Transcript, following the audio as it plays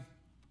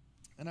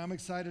And I'm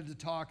excited to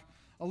talk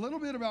a little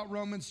bit about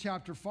Romans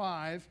chapter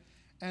 5,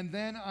 and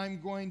then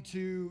I'm going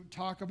to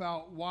talk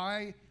about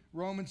why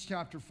Romans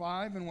chapter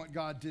 5 and what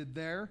God did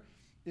there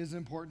is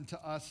important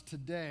to us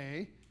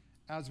today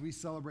as we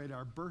celebrate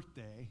our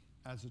birthday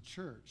as a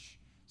church.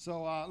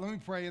 So let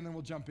me pray and then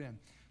we'll jump in.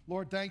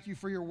 Lord, thank you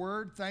for your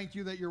word. Thank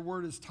you that your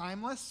word is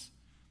timeless,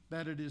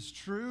 that it is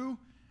true,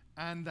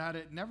 and that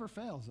it never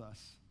fails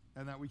us,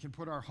 and that we can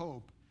put our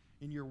hope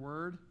in your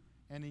word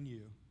and in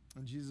you.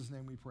 In Jesus'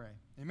 name we pray.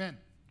 Amen.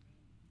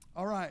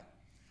 All right.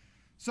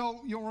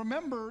 So you'll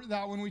remember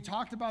that when we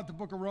talked about the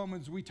book of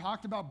Romans, we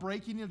talked about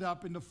breaking it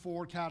up into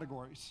 4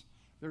 categories.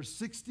 There's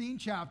 16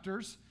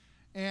 chapters,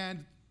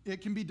 and it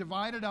can be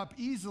divided up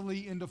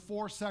easily into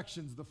 4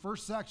 sections. The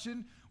first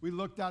section we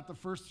looked at the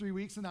first 3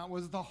 weeks, and that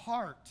was the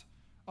heart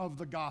of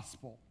the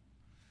gospel.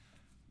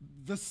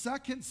 The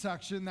second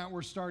section that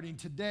we're starting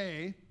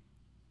today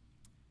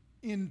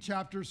in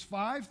chapters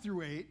 5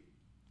 through 8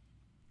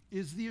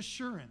 is the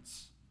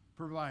assurance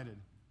provided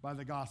by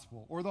the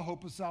gospel, or the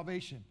hope of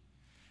salvation.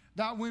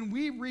 That when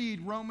we read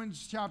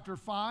Romans chapter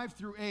 5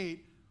 through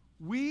 8,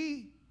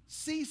 we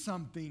see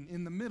something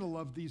in the middle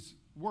of these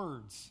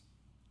words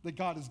that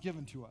God has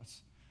given to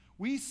us.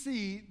 We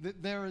see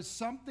that there is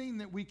something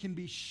that we can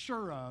be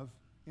sure of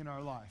in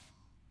our life.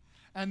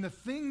 And the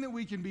thing that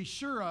we can be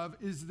sure of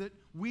is that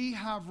we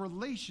have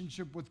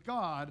relationship with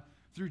God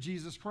through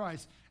Jesus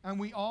Christ. And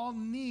we all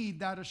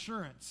need that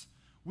assurance.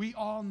 We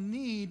all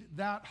need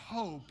that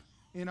hope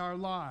in our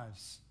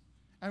lives.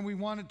 And we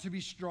want it to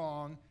be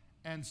strong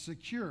and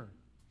secure.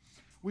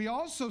 We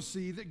also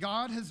see that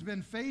God has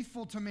been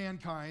faithful to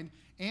mankind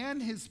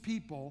and his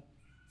people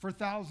for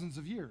thousands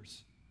of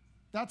years.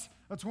 That's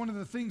one of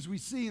the things we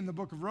see in the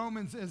book of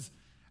Romans is,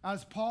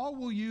 as Paul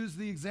will use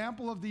the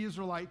example of the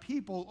Israelite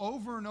people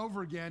over and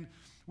over again,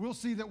 we'll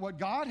see that what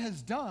God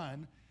has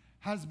done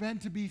has been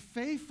to be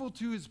faithful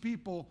to his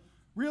people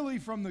really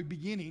from the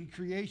beginning,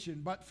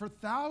 creation, but for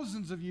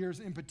thousands of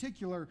years in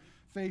particular,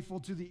 faithful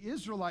to the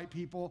Israelite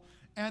people.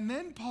 And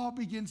then Paul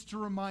begins to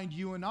remind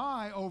you and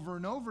I over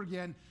and over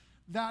again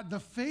that the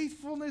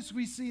faithfulness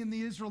we see in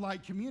the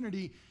Israelite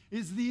community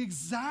is the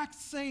exact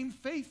same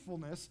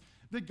faithfulness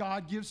that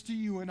God gives to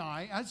you and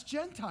I as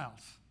Gentiles.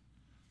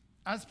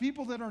 As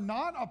people that are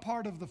not a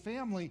part of the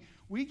family,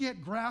 we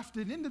get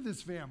grafted into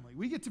this family.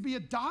 We get to be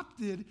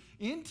adopted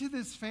into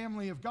this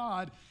family of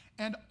God,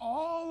 and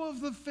all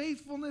of the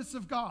faithfulness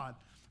of God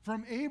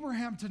from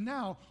Abraham to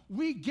now,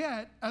 we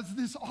get as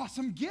this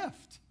awesome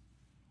gift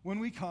when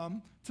we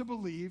come to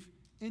believe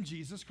in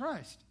Jesus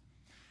Christ.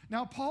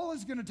 Now, Paul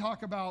is going to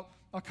talk about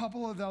a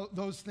couple of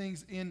those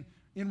things in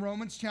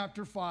Romans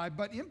chapter 5,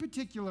 but in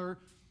particular,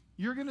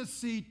 you're going to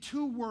see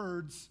 2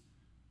 words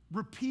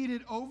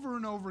repeated over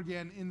and over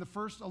again in the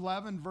first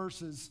 11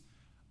 verses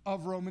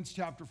of Romans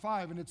chapter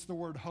 5, and it's the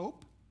word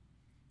hope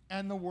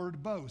and the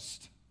word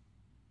boast,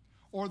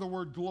 or the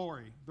word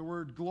glory. The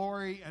word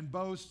glory and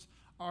boast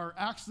are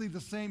actually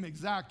the same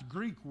exact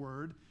Greek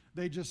word.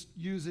 They just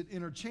use it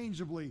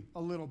interchangeably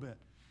a little bit.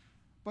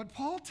 But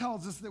Paul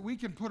tells us that we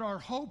can put our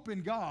hope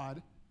in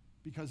God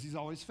because he's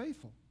always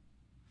faithful.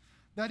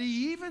 That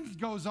he even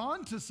goes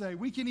on to say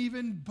we can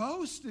even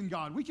boast in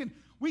God. We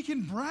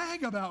can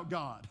brag about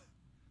God.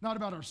 Not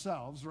about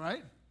ourselves,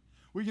 right?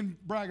 We can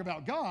brag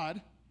about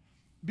God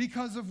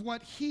because of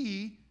what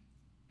he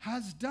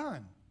has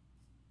done.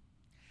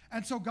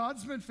 And so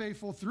God's been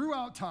faithful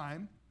throughout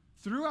time,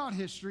 throughout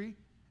history,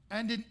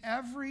 and in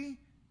every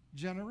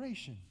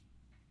generation.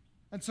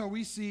 And so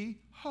we see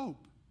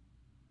hope.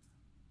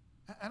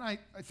 And I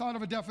thought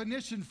of a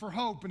definition for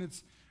hope, and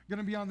it's going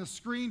to be on the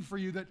screen for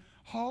you, that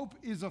hope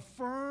is a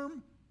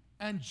firm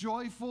and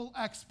joyful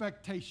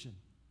expectation.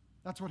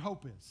 That's what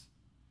hope is.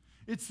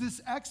 It's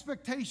this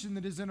expectation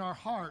that is in our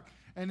heart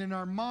and in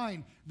our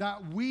mind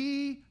that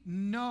we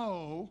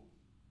know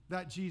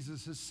that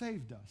Jesus has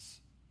saved us.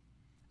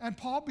 And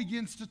Paul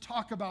begins to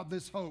talk about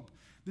this hope,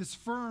 this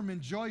firm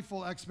and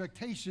joyful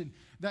expectation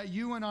that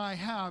you and I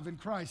have in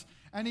Christ.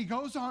 And he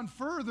goes on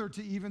further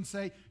to even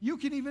say, you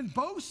can even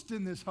boast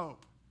in this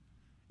hope.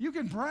 You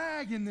can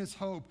brag in this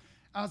hope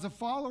as a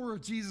follower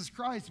of Jesus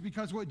Christ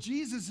because what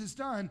Jesus has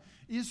done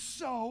is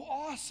so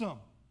awesome.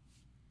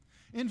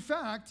 In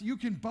fact, you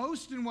can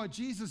boast in what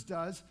Jesus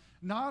does.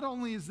 Not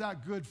only is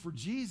that good for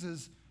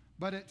Jesus,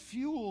 but it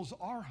fuels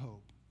our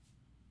hope.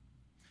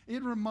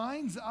 It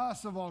reminds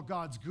us of all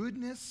God's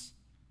goodness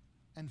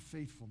and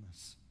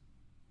faithfulness.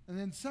 And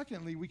then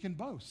secondly, we can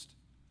boast.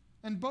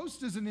 And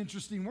boast is an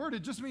interesting word.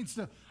 It just means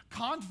to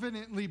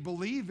confidently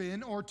believe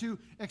in or to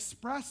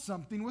express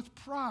something with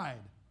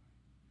pride.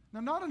 Now,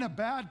 not in a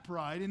bad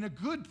pride, in a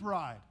good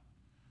pride.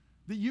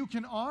 That you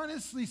can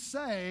honestly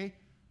say,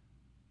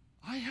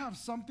 I have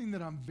something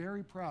that I'm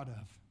very proud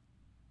of,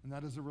 and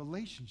that is a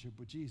relationship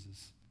with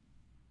Jesus.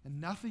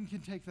 And nothing can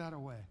take that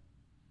away.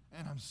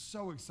 And I'm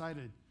so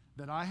excited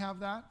that I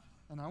have that,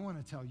 and I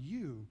want to tell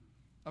you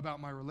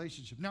about my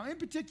relationship. Now, in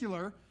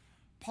particular,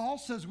 Paul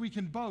says we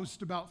can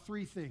boast about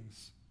 3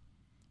 things.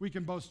 We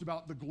can boast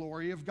about the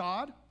glory of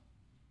God,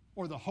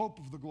 or the hope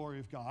of the glory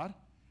of God,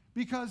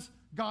 because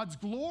God's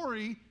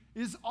glory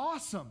is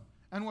awesome.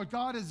 And what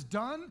God has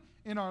done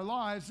in our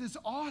lives is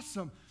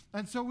awesome.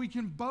 And so we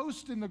can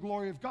boast in the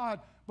glory of God,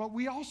 but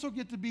we also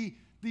get to be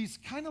these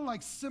kind of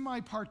like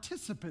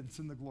semi-participants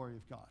in the glory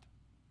of God.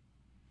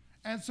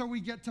 And so we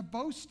get to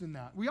boast in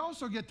that. We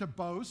also get to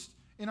boast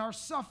in our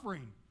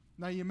suffering.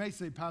 Now you may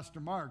say, Pastor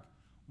Mark,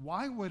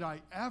 why would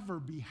I ever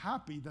be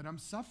happy that I'm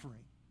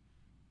suffering?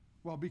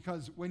 Well,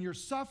 because when you're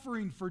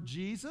suffering for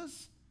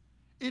Jesus,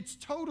 it's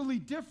totally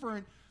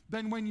different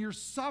than when you're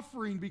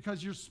suffering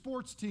because your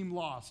sports team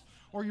lost,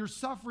 or you're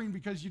suffering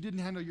because you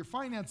didn't handle your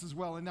finances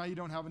well and now you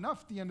don't have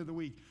enough at the end of the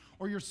week,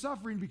 or you're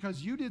suffering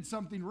because you did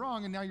something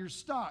wrong and now you're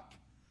stuck.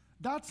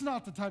 That's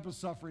not the type of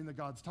suffering that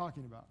God's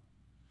talking about.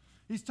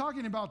 He's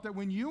talking about that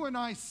when you and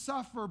I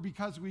suffer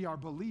because we are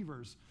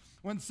believers,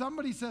 when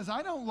somebody says,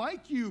 I don't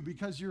like you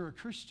because you're a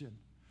Christian,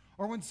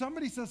 or when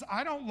somebody says,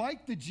 I don't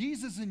like the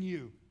Jesus in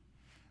you,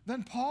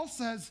 then Paul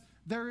says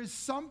there is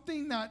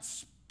something that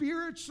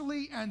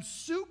spiritually and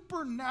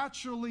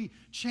supernaturally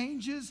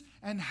changes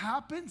and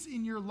happens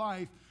in your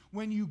life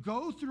when you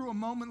go through a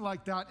moment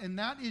like that, and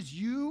that is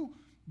you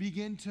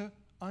begin to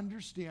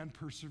understand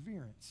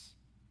perseverance.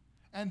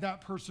 And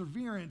that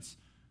perseverance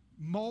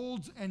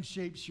molds and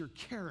shapes your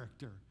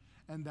character,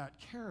 and that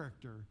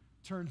character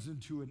turns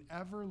into an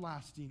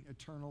everlasting,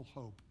 eternal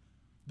hope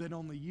that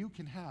only you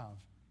can have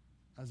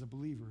as a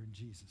believer in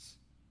Jesus.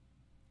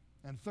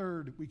 And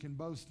third, we can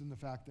boast in the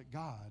fact that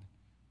God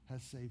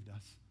has saved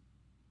us,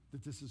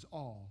 that this is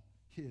all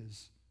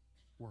his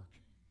work.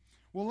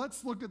 Well,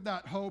 let's look at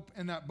that hope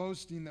and that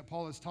boasting that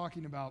Paul is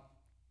talking about,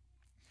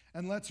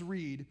 and let's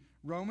read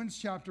Romans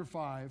chapter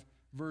 5,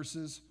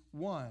 verses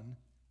 1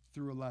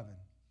 through 11.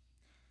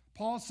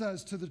 Paul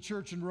says to the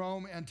church in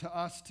Rome and to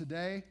us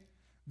today,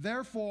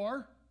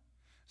 therefore,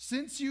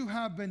 since you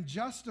have been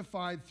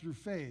justified through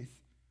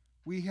faith,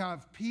 we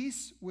have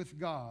peace with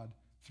God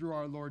through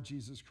our Lord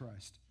Jesus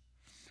Christ,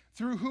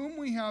 through whom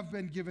we have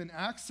been given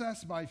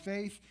access by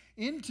faith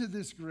into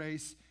this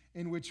grace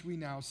in which we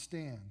now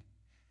stand.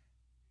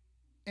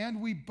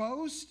 And we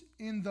boast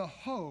in the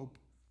hope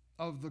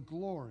of the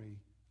glory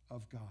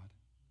of God.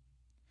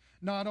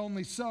 Not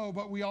only so,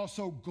 but we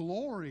also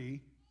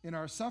glory in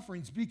our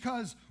sufferings,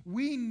 because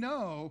we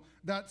know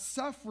that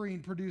suffering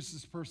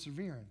produces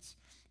perseverance.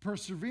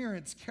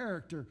 Perseverance,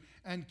 character,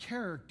 and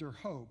character,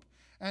 hope.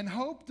 And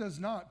hope does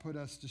not put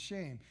us to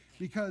shame,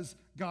 because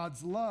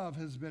God's love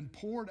has been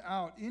poured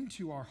out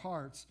into our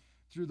hearts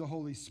through the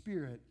Holy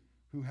Spirit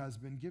who has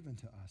been given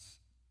to us.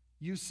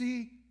 You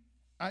see,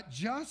 at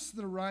just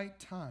the right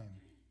time,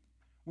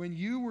 when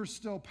you were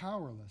still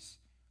powerless,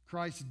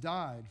 Christ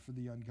died for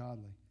the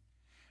ungodly.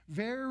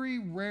 Very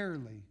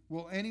rarely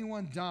will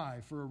anyone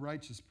die for a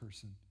righteous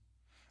person,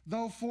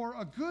 though for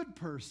a good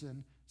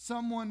person,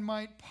 someone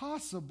might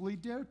possibly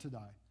dare to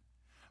die.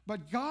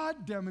 But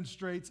God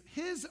demonstrates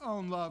his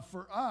own love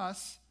for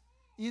us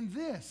in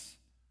this: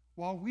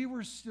 while we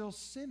were still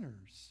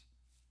sinners,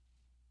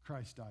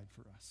 Christ died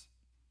for us.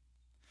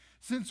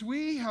 Since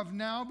we have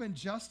now been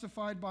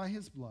justified by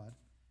his blood,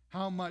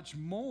 how much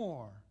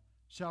more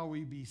shall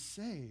we be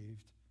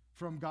saved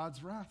from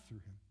God's wrath through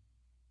him?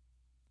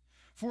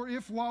 For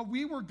if while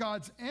we were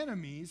God's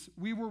enemies,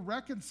 we were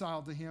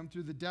reconciled to him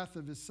through the death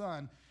of his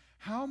Son,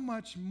 how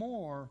much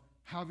more,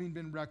 having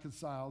been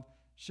reconciled,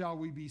 shall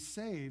we be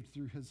saved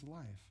through his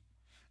life?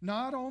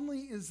 Not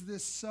only is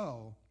this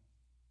so,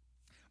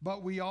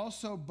 but we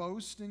also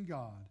boast in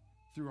God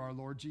through our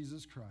Lord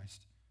Jesus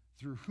Christ,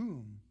 through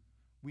whom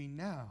we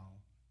now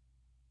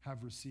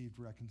have received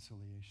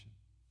reconciliation.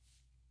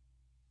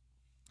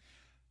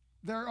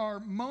 There are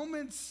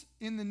moments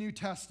in the New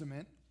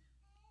Testament,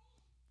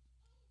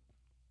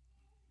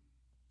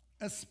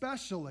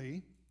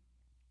 especially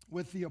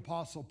with the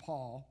Apostle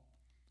Paul,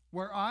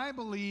 where I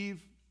believe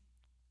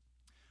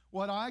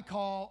what I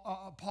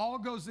call, Paul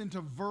goes into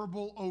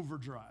verbal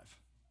overdrive.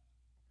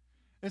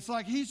 It's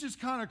like he's just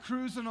kind of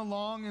cruising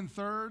along in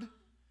third,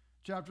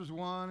 chapters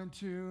 1 and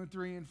 2 and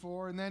 3 and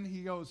 4, and then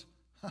he goes,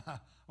 I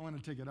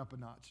want to take it up a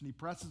notch. And he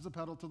presses the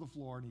pedal to the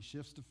floor and he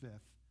shifts to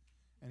fifth,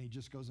 and he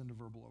just goes into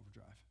verbal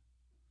overdrive.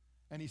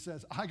 And he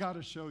says, I got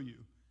to show you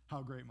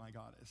how great my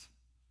God is.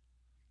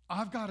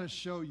 I've got to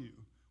show you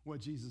what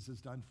Jesus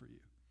has done for you.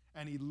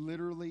 And he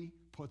literally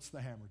puts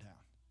the hammer down.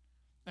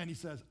 And he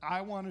says,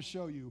 I want to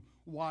show you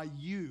why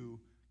you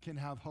can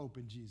have hope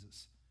in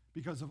Jesus,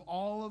 because of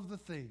all of the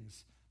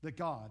things that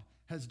God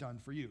has done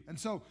for you. And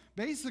so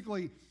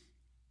basically,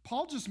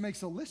 Paul just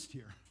makes a list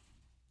here.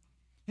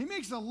 He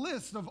makes a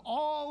list of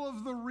all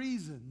of the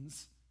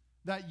reasons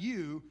that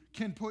you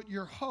can put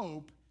your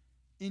hope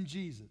in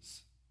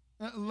Jesus.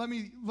 Let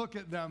me look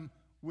at them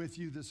with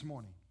you this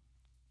morning.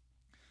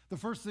 The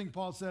first thing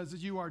Paul says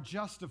is you are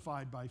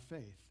justified by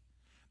faith.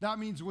 That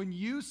means when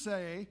you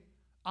say,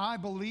 I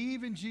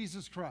believe in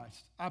Jesus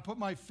Christ, I put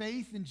my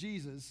faith in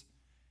Jesus,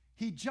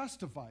 he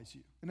justifies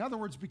you. In other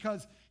words,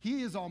 because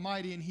he is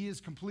almighty and he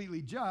is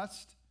completely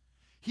just,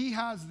 He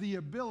has the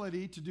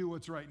ability to do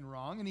what's right and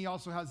wrong, and he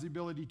also has the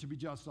ability to be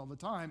just all the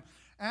time,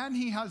 and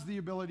he has the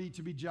ability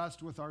to be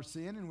just with our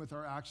sin and with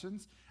our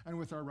actions and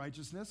with our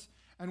righteousness.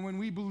 And when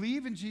we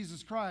believe in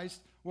Jesus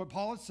Christ, what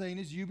Paul is saying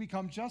is you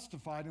become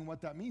justified, and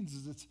what that means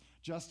is it's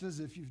just as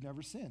if you've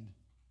never sinned.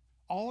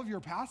 All of your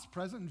past,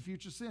 present, and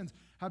future sins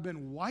have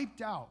been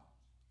wiped out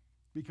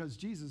because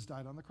Jesus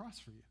died on the cross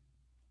for you.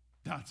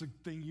 That's a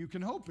thing you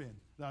can hope in.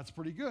 That's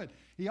pretty good.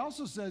 He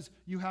also says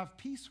you have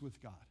peace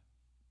with God.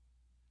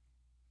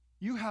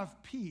 You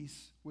have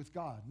peace with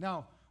God.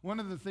 Now, one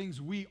of the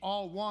things we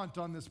all want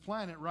on this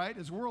planet, right,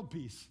 is world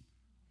peace.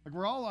 Like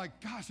we're all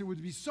like, gosh, it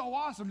would be so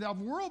awesome to have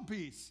world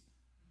peace.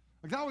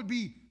 Like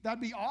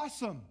that'd be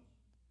awesome.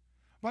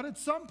 But at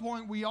some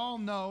point, we all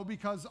know,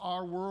 because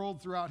our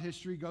world throughout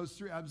history goes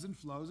through ebbs and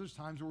flows, there's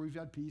times where we've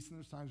had peace and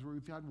there's times where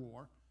we've had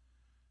war,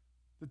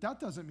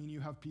 that doesn't mean you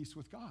have peace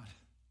with God.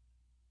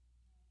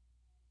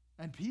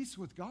 And peace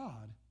with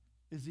God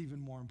is even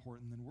more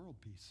important than world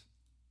peace.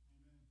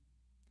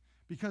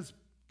 Because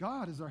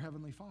God is our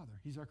Heavenly Father.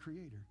 He's our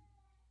Creator.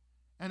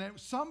 And at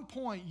some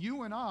point,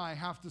 you and I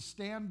have to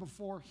stand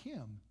before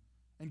Him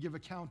and give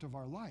account of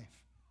our life.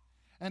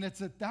 And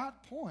it's at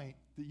that point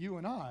that you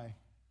and I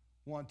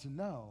want to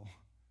know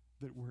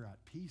that we're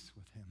at peace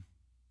with Him.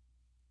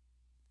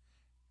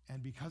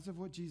 And because of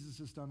what Jesus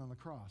has done on the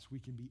cross, we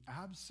can be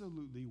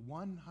absolutely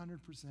 100%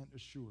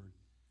 assured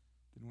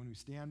that when we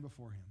stand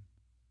before Him,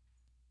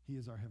 He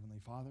is our Heavenly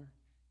Father,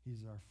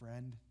 He's our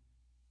friend,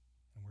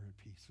 and we're at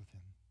peace with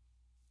Him.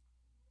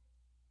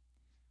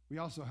 We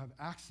also have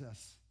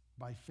access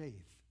by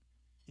faith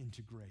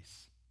into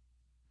grace.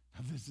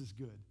 Now, this is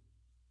good.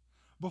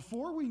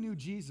 Before we knew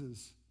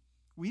Jesus,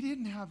 we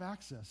didn't have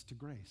access to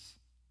grace.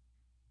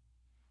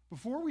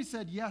 Before we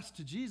said yes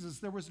to Jesus,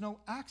 there was no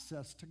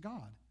access to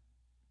God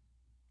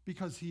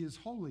because He is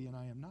holy and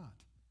I am not.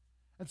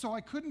 And so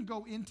I couldn't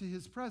go into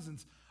His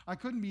presence. I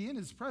couldn't be in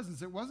His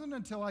presence. It wasn't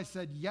until I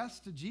said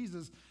yes to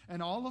Jesus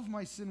and all of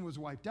my sin was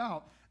wiped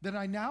out that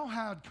I now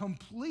had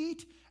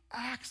complete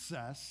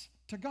access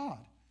to God.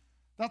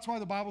 That's why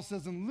the Bible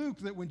says in Luke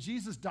that when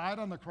Jesus died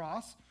on the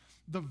cross,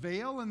 the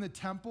veil in the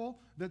temple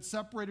that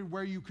separated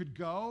where you could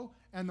go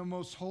and the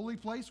most holy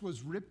place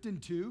was ripped in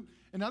two.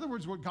 In other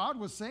words, what God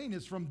was saying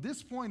is from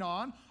this point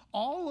on,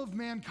 all of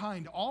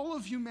mankind, all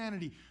of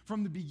humanity,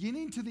 from the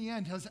beginning to the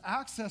end, has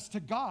access to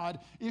God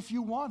if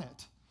you want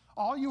it.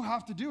 All you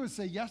have to do is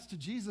say yes to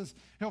Jesus.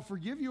 He'll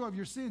forgive you of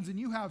your sins, and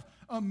you have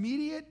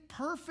immediate,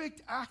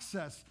 perfect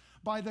access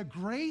by the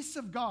grace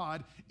of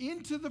God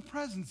into the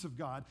presence of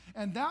God.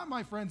 And that,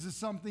 my friends, is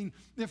something,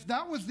 if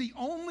that was the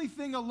only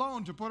thing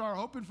alone to put our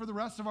hope in for the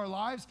rest of our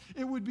lives,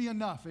 it would be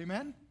enough.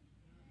 Amen?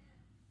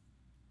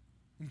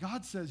 And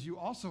God says you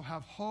also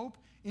have hope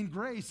in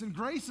grace. And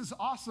grace is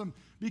awesome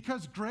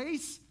because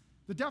grace,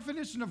 the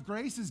definition of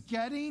grace is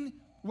getting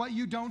what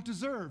you don't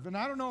deserve. And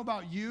I don't know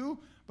about you,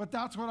 but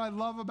that's what I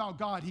love about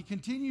God. He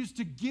continues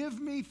to give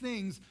me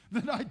things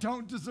that I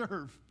don't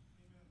deserve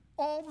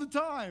all the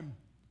time,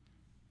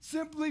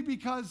 simply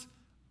because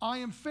I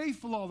am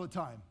faithful all the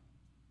time.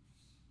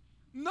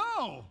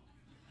 No,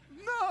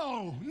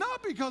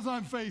 not because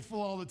I'm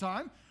faithful all the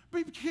time,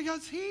 but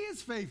because He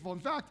is faithful. In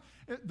fact,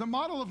 the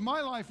model of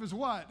my life is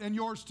what? And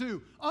yours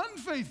too.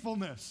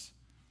 Unfaithfulness.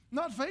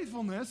 Not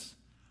faithfulness,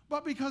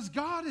 but because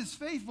God is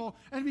faithful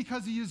and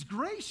because He is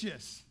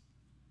gracious,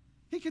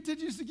 He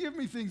continues to give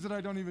me things that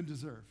I don't even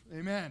deserve.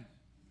 Amen.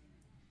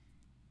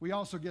 We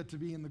also get to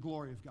be in the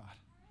glory of God.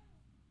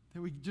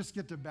 That we just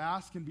get to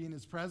bask and be in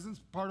His presence.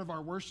 Part of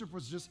our worship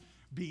was just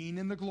being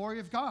in the glory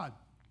of God.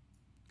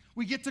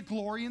 We get to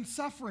glory in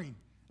suffering.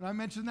 And I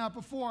mentioned that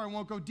before. I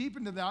won't go deep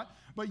into that.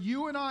 But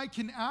you and I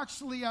can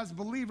actually, as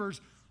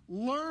believers,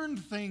 learn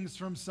things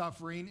from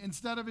suffering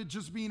instead of it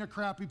just being a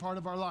crappy part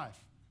of our life.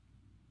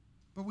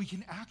 But we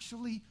can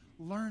actually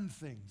learn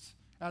things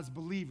as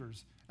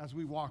believers as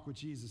we walk with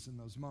Jesus in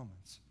those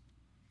moments.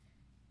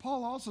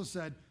 Paul also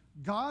said,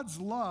 God's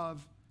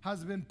love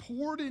has been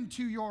poured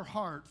into your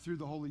heart through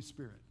the Holy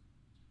Spirit.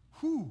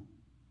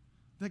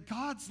 That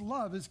God's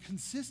love is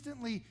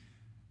consistently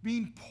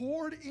being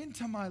poured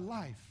into my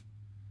life,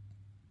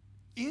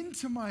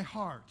 into my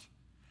heart,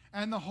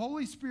 and the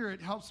Holy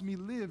Spirit helps me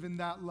live in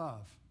that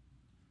love.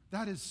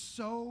 That is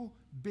so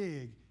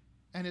big,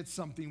 and it's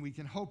something we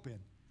can hope in.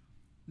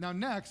 Now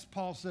next,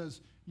 Paul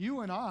says, you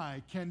and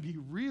I can be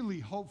really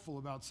hopeful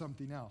about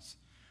something else.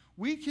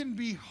 We can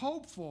be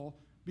hopeful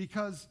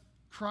because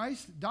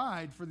Christ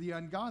died for the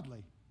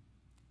ungodly,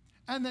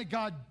 and that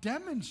God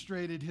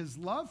demonstrated His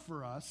love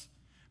for us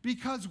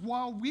because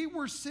while we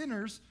were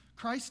sinners,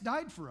 Christ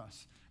died for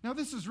us. Now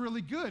this is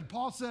really good.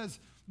 Paul says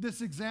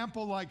this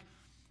example like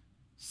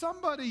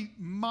somebody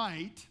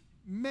might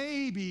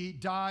maybe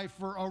die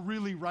for a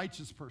really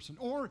righteous person,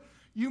 or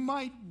you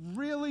might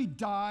really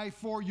die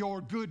for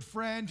your good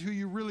friend who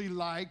you really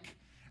like,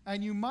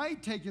 and you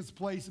might take his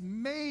place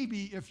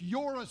maybe if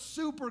you're a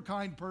super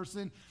kind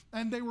person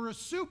and they were a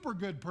super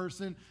good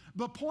person.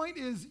 The point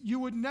is you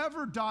would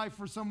never die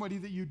for somebody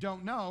that you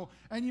don't know,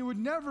 and you would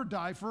never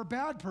die for a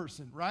bad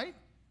person, right?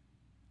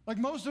 Like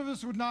most of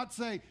us would not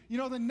say,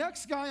 the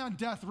next guy on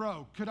death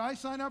row, could I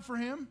sign up for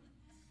him?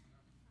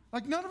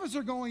 Like none of us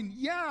are going,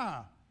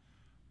 yeah.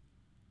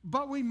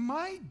 But we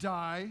might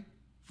die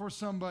for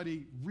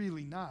somebody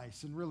really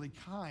nice and really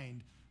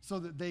kind so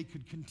that they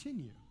could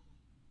continue.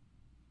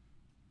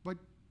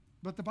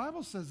 But the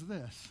Bible says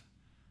this: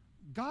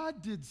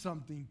 God did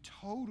something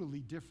totally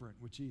different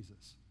with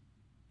Jesus.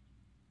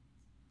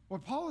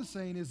 What Paul is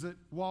saying is that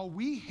while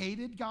we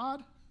hated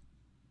God,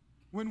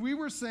 when we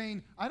were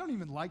saying, I don't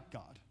even like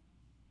God,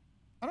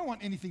 I don't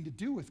want anything to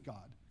do with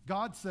God,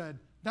 God said,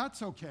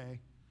 that's okay.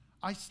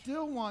 I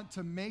still want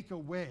to make a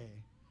way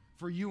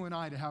for you and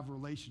I to have a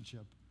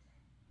relationship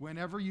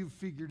whenever you've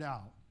figured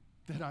out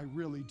that I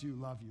really do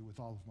love you with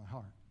all of my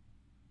heart.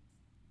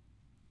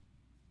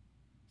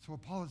 So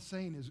what Paul is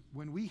saying is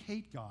when we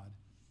hate God,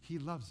 he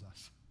loves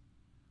us.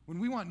 When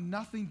we want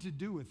nothing to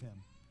do with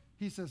him,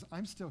 he says,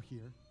 I'm still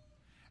here.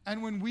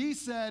 And when we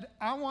said,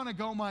 I want to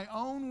go my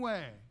own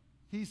way,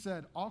 he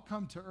said, I'll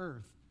come to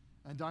earth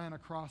and die on a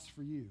cross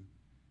for you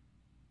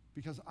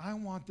because I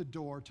want the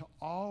door to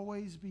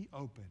always be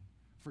open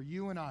for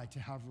you and I to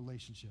have a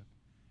relationship.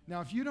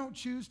 Now, if you don't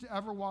choose to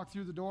ever walk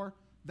through the door,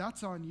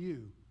 that's on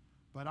you.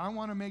 But I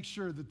want to make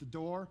sure that the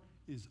door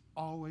is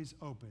always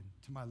open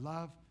to my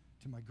love,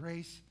 to my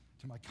grace,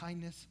 to my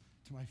kindness,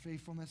 to my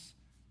faithfulness,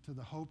 to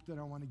the hope that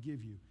I want to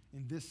give you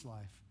in this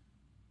life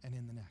and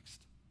in the next.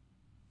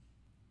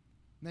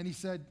 And then he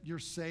said, you're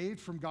saved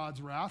from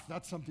God's wrath.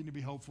 That's something to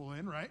be hopeful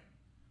in, right?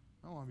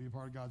 I don't want to be a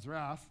part of God's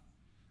wrath.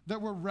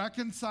 That we're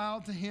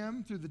reconciled to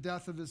him through the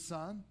death of his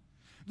son.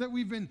 That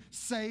we've been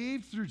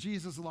saved through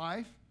Jesus'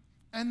 life.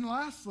 And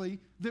lastly,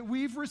 that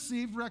we've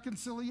received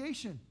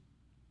reconciliation.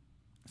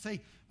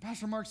 Say,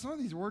 Pastor Mark, some of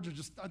these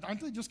words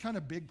aren't they just kind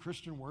of big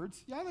Christian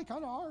words? Yeah, they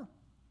kind of are.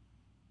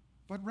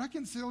 But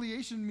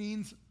reconciliation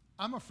means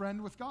I'm a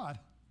friend with God.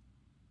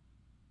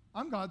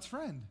 I'm God's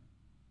friend.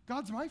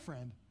 God's my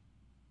friend.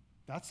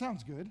 That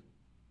sounds good.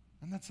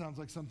 And that sounds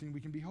like something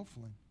we can be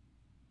hopeful in.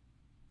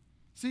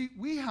 See,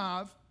 we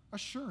have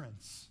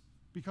assurance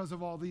because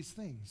of all these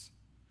things.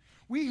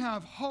 We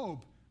have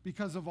hope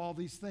because of all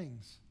these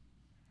things.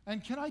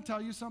 And can I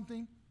tell you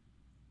something?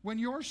 When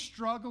you're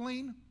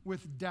struggling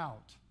with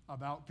doubt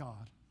about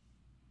God,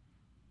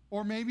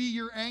 or maybe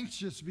you're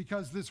anxious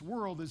because this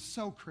world is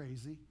so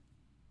crazy,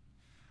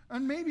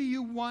 and maybe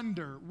you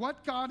wonder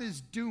what God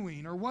is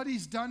doing or what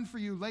he's done for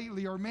you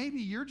lately, or maybe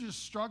you're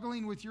just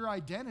struggling with your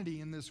identity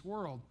in this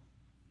world,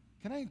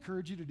 can I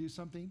encourage you to do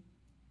something?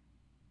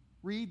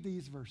 Read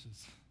these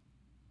verses.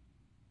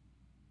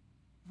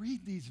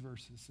 Read these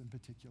verses in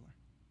particular,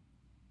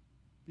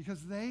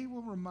 because they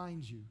will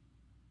remind you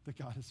that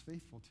God is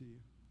faithful to you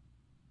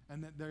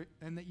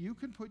and that you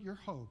can put your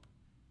hope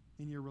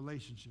in your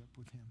relationship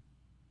with him.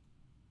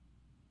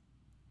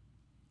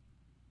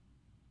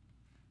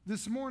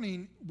 This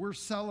morning, we're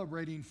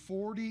celebrating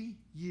 40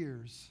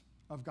 years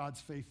of God's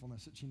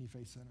faithfulness at Cheney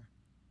Faith Center.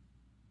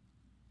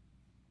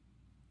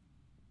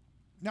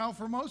 Now,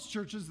 for most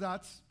churches,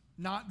 that's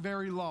not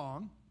very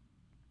long,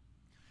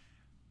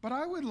 but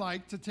I would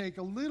like to take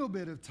a little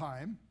bit of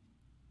time,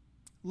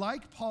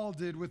 like Paul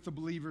did with the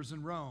believers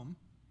in Rome,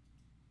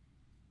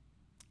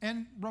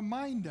 and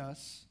remind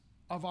us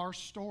of our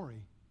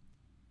story.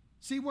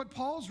 See, what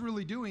Paul's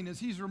really doing is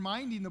he's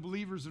reminding the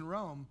believers in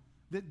Rome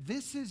that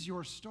this is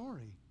your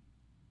story.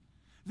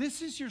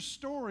 This is your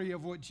story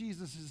of what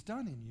Jesus has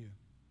done in you.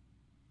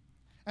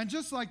 And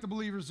just like the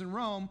believers in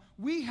Rome,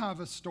 we have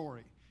a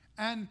story.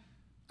 And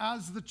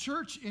as the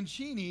church in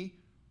Cheney,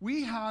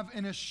 we have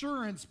an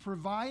assurance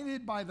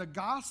provided by the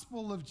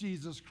gospel of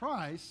Jesus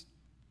Christ,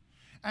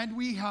 and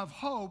we have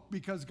hope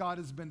because God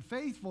has been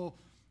faithful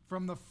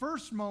from the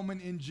first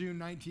moment in June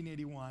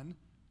 1981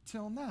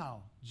 till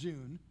now,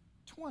 June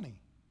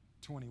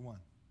 2021.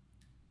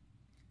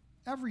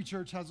 Every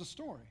church has a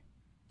story.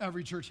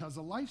 Every church has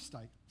a life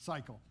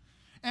cycle.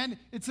 And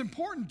it's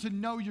important to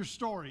know your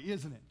story,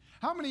 isn't it?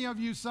 How many of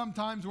you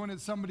sometimes when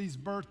it's somebody's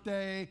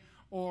birthday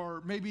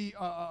or maybe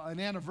an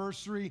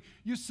anniversary,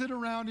 you sit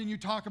around and you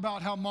talk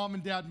about how mom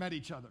and dad met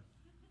each other?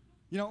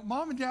 You know,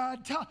 mom and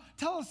dad,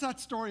 tell us that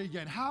story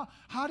again.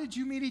 How did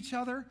you meet each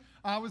other?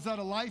 I was at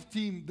a life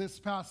team this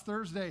past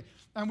Thursday,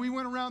 and we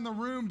went around the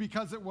room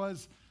because it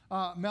was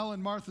Mel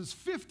and Martha's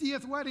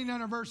 50th wedding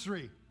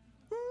anniversary.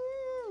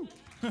 Woo!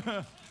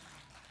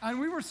 And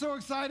we were so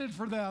excited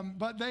for them,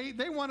 but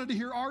they wanted to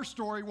hear our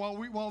story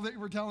while they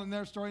were telling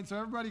their story, and so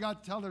everybody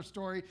got to tell their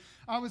story.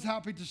 I was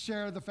happy to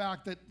share the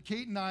fact that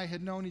Kate and I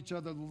had known each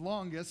other the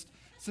longest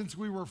since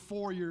we were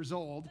 4 years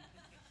old.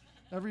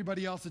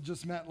 Everybody else had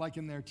just met like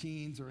in their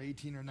teens or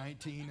 18 or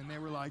 19, and they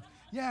were like,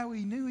 yeah,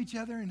 we knew each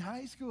other in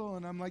high school.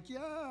 And I'm like,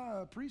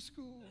 yeah,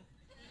 preschool.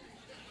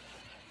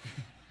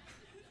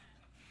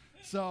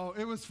 So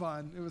it was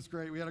fun. It was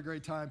great. We had a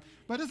great time.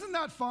 But isn't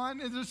that fun?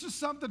 There's just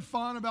something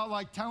fun about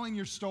like telling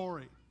your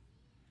story.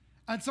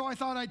 And so I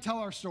thought I'd tell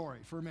our story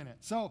for a minute.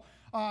 So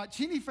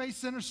Cheney Faith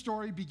Center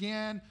story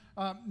began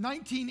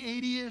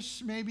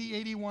 1980-ish, maybe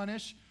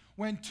 81-ish,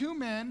 when two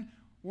men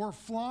were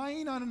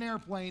flying on an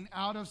airplane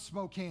out of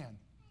Spokane.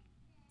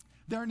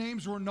 Their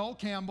names were Noel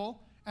Campbell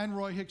and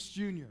Roy Hicks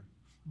Jr.,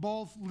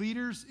 both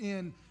leaders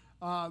in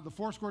the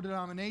Foursquare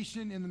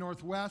denomination in the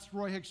Northwest,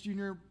 Roy Hicks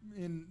Jr.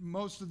 in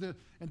most of the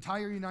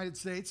entire United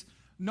States.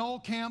 Noel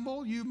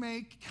Campbell, you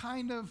may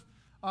kind of,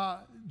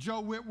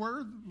 Joe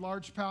Whitworth,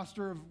 large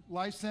pastor of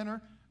Life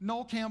Center.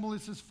 Noel Campbell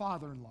is his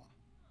father-in-law,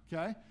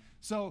 okay?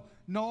 So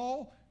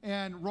Noel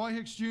and Roy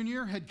Hicks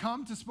Jr. had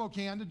come to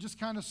Spokane to just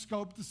kind of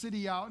scope the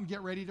city out and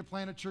get ready to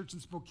plant a church in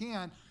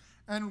Spokane.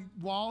 And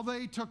while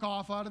they took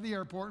off out of the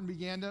airport and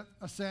began to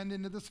ascend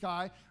into the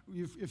sky,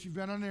 if you've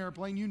been on an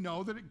airplane, you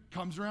know that it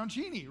comes around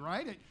Cheney,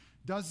 right? It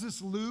does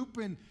this loop,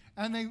 and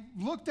they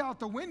looked out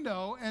the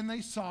window and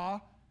they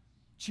saw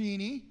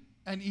Cheney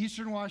and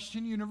Eastern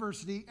Washington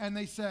University, and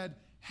they said,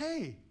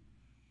 hey,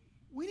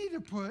 we need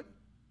to put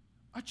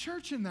a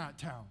church in that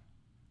town.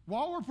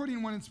 While we're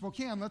putting one in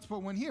Spokane, let's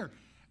put one here.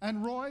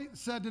 And Roy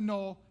said to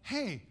Noel,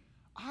 hey,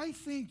 I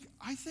think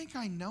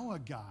I know a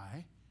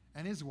guy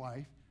and his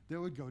wife that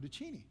would go to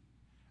Cheney.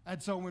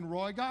 And so when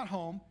Roy got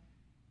home,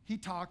 he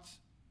talked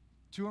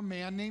to a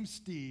man named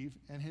Steve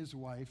and his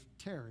wife,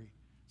 Terry.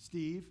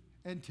 Steve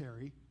and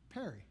Terry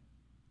Perry.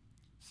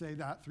 Say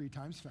that 3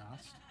 times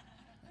fast,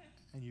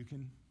 and you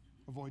can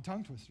avoid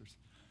tongue twisters.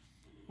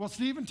 Well,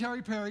 Steve and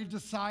Terry Perry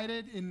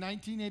decided in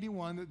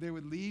 1981 that they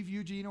would leave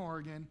Eugene,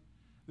 Oregon,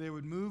 they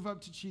would move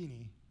up to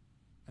Cheney,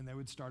 and they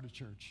would start a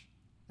church.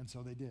 And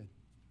so they did.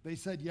 They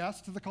said yes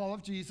to the call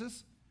of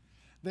Jesus.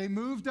 They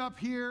moved up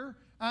here,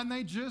 and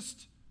they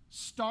just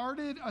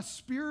started a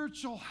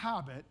spiritual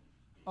habit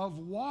of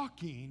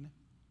walking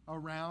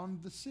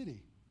around the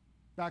city.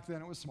 Back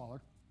then it was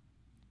smaller.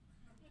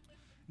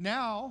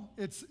 Now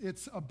it's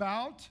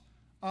about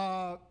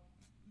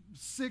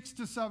 6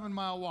 to 7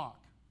 mile walk.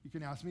 You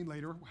can ask me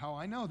later how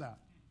I know that.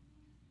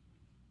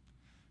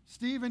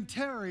 Steve and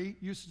Terry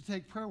used to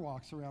take prayer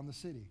walks around the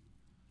city,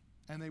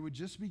 and they would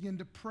just begin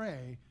to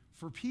pray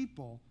for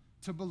people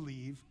to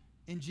believe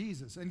in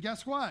Jesus. And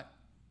guess what?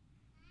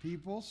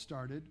 People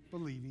started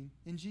believing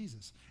in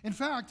Jesus. In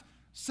fact,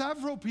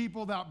 several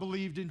people that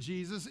believed in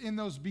Jesus in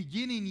those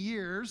beginning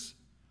years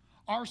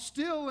are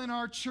still in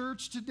our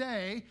church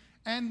today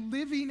and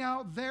living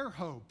out their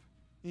hope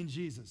in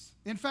Jesus.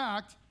 In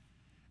fact,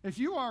 if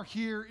you are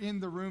here in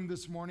the room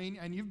this morning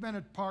and you've been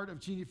a part of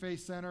Cheney Faith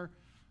Center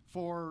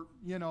for,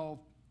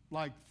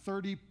 like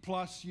 30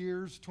 plus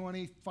years,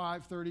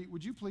 25, 30,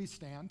 would you please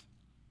stand?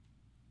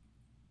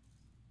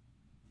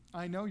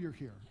 I know you're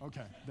here.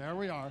 Okay, there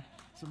we are.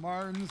 So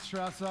Martins,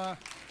 Tressa.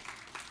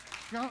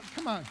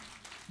 Come on.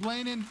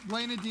 Blaine and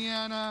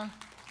Deanna.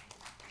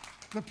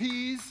 The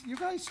P's. You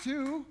guys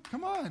too.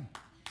 Come on.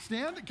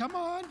 Stand. Come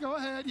on. Go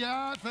ahead.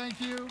 Yeah, thank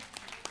you.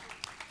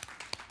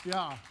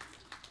 Yeah.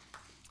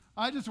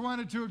 I just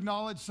wanted to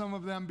acknowledge some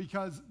of them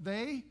because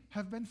they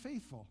have been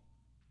faithful.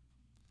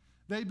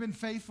 They've been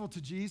faithful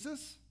to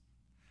Jesus.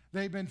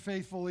 They've been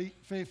faithful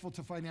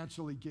to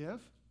financially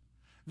give.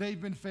 They've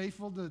been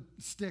faithful to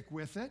stick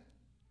with it.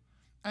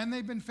 And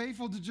they've been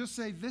faithful to just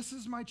say, this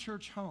is my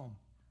church home,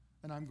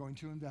 and I'm going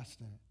to invest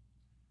in it.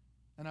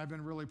 And I've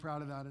been really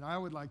proud of that. And I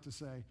would like to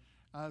say,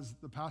 as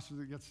the pastor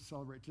that gets to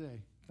celebrate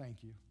today,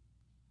 thank you.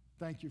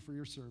 Thank you for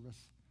your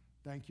service.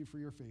 Thank you for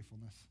your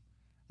faithfulness.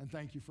 And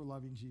thank you for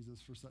loving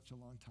Jesus for such a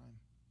long time.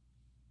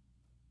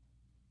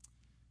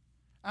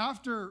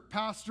 After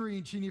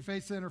pastoring Cheney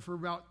Faith Center for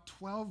about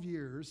 12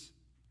 years,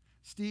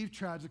 Steve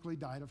tragically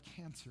died of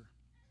cancer.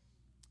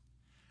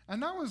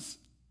 And that was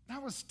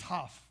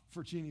tough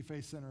for Cheney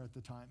Faith Center at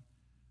the time,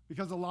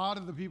 because a lot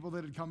of the people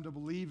that had come to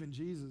believe in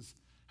Jesus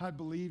had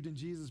believed in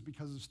Jesus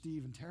because of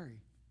Steve and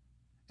Terry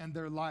and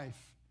their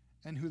life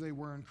and who they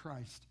were in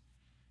Christ.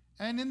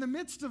 And in the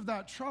midst of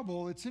that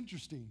trouble, it's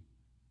interesting,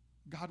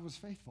 God was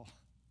faithful.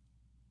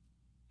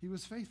 He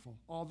was faithful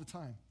all the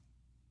time.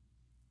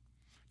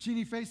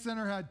 Cheney Faith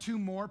Center had 2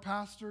 more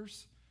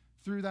pastors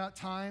through that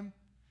time,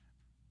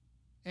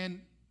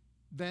 and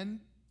then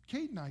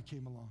Kate and I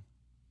came along.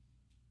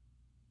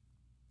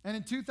 And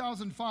in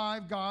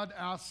 2005, God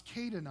asked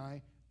Kate and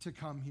I to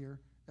come here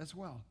as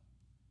well.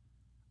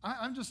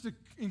 I'm just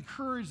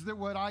encouraged that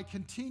what I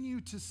continue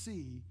to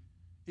see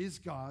is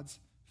God's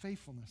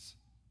faithfulness.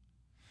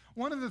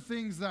 One of the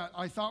things that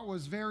I thought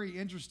was very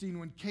interesting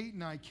when Kate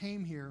and I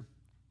came here,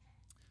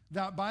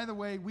 that, by the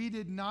way, we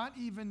did not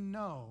even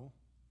know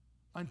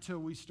until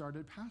we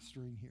started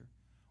pastoring here,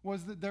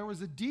 was that there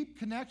was a deep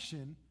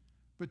connection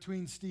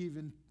between Steve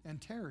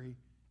and Terry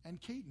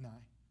and Kate and I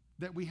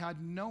that we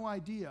had no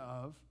idea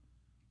of.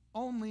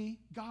 Only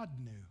God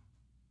knew,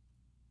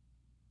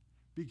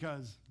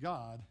 because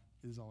God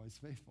is always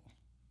faithful.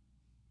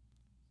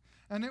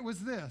 And it was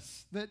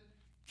this, that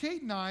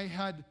Kate and I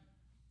had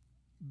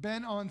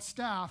been on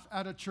staff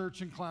at a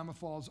church in Klamath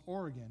Falls,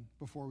 Oregon,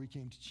 before we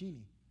came to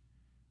Cheney.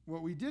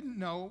 What we didn't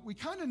know, we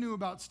kind of knew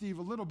about Steve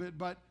a little bit,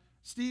 but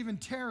Steve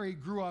and Terry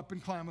grew up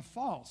in Klamath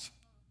Falls.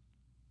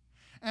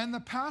 And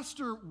the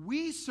pastor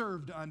we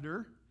served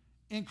under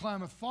in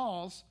Klamath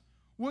Falls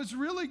was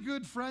really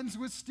good friends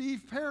with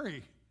Steve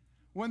Perry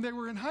when they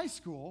were in high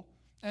school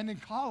and in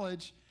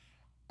college,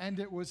 and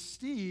it was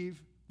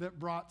Steve that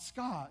brought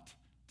Scott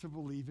to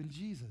believe in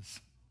Jesus.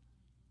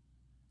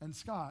 and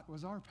Scott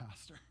was our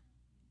pastor.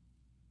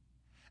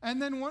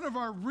 And then one of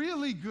our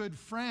really good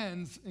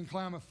friends in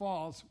Klamath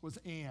Falls was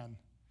Ann.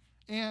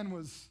 Ann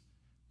was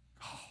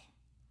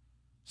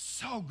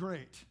so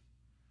great.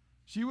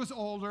 She was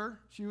older.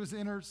 She was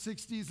in her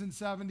 60s and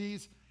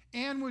 70s.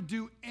 Ann would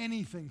do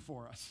anything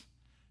for us.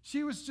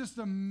 She was just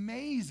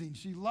amazing.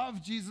 She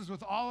loved Jesus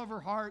with all of her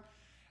heart.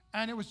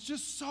 And it was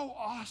just so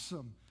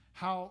awesome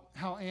how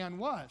Ann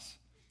was.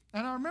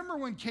 And I remember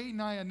when Kate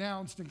and I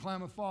announced in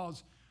Klamath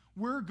Falls,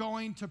 we're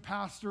going to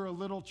pastor a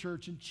little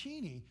church in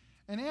Cheney.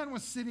 And Ann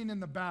was sitting in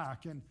the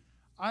back. And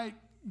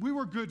we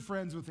were good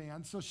friends with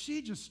Ann. So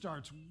she just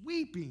starts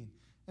weeping.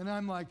 And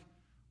I'm like,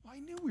 well, I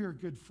knew we were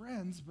good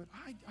friends, but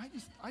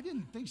I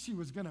didn't think she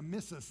was going to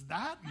miss us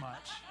that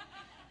much.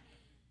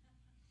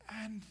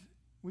 And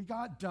we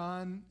got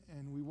done,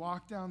 and we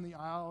walked down the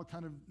aisle,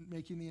 kind of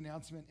making the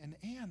announcement, and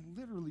Ann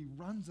literally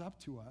runs up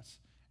to us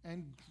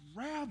and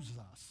grabs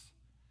us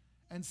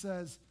and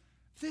says,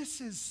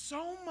 this is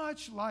so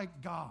much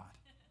like God,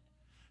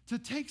 to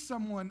take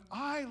someone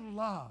I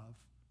love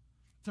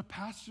to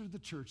pastor the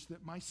church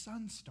that my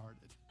son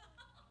started.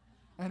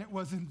 And it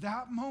was in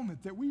that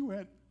moment that we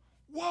went,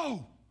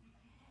 whoa,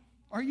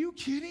 are you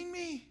kidding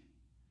me?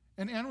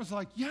 And Ann was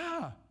like,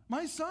 yeah,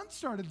 my son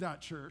started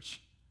that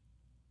church.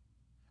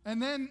 And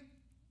then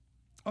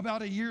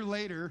about a year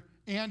later,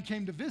 Ann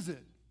came to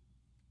visit.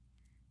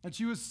 And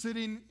she was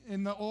sitting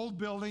in the old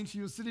building.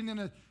 She was sitting in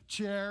a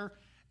chair.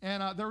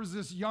 And there was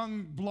this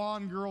young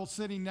blonde girl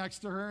sitting next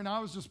to her. And I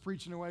was just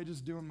preaching away,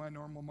 just doing my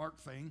normal Mark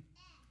thing.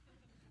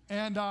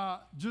 And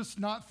just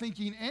not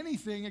thinking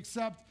anything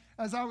except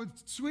as I would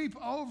sweep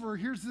over,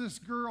 here's this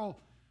girl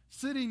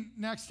sitting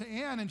next to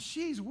Ann, and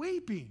she's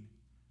weeping.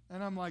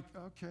 And I'm like,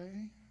 okay,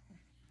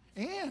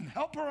 Ann,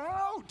 help her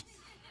out.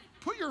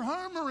 Put your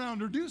arm around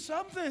her, do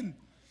something.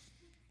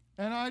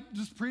 And I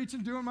just preach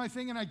and doing my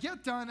thing, and I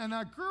get done, and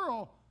that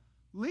girl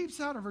leaps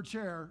out of her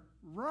chair,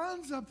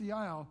 runs up the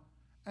aisle,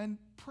 and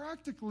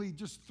practically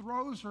just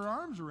throws her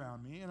arms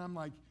around me. And I'm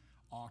like,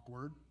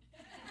 awkward.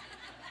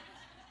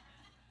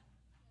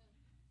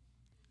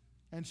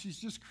 And she's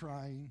just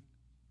crying.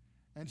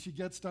 And she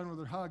gets done with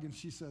her hug, and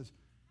she says,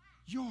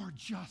 you're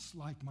just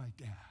like my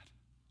dad.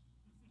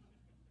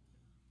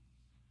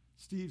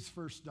 Steve's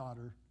first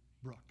daughter,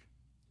 Brooke.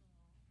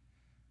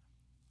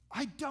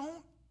 I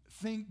don't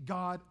think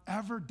God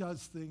ever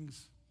does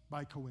things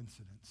by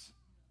coincidence.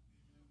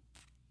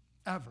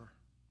 Ever.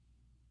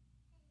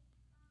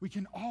 We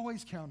can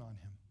always count on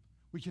him.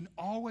 We can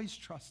always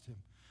trust him.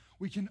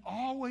 We can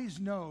always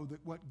know that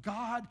what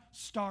God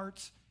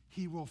starts,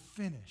 he will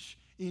finish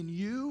in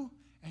you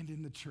and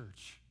in the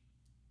church.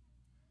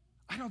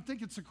 I don't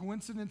think it's a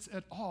coincidence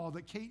at all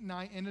that Kate and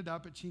I ended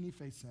up at Cheney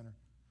Faith Center.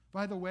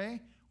 By the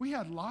way, we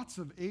had lots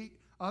of 8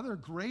 other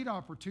great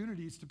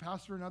opportunities to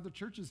pastor in other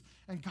churches,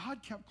 and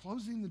God kept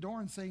closing the door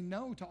and saying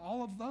no to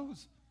all of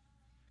those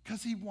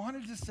because he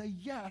wanted to say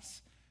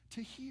yes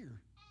to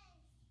here.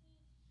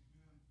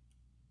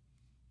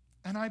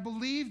 And I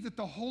believe that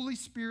the Holy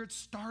Spirit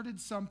started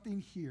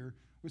something here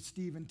with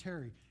Steve and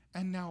Terry,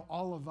 and now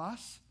all of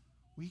us,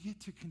 we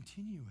get to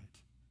continue it.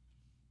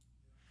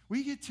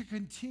 We get to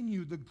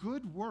continue the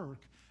good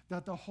work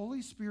that the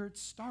Holy Spirit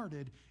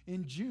started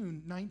in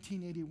June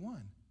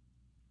 1981.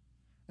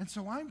 And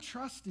so I'm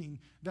trusting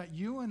that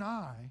you and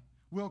I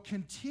will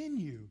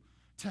continue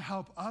to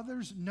help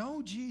others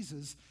know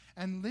Jesus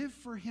and live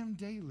for him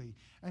daily.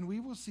 And we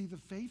will see the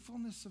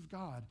faithfulness of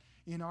God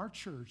in our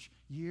church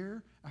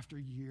year after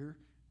year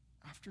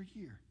after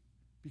year,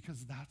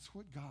 because that's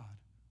what God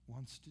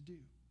wants to do.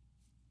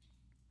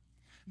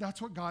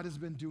 That's what God has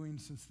been doing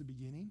since the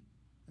beginning,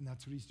 and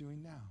that's what he's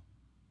doing now.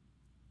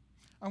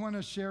 I want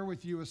to share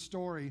with you a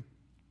story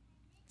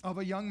of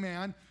a young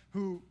man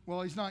who,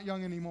 well, he's not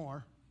young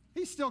anymore.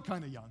 He's still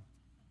kind of young.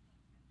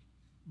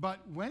 But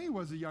when he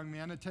was a young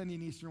man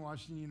attending Eastern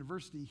Washington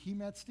University, he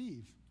met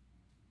Steve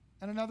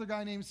and another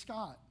guy named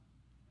Scott,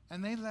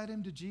 and they led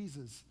him to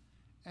Jesus.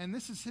 And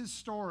this is his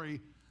story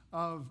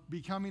of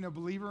becoming a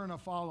believer and a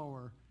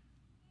follower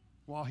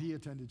while he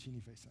attended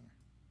Cheney Faith Center.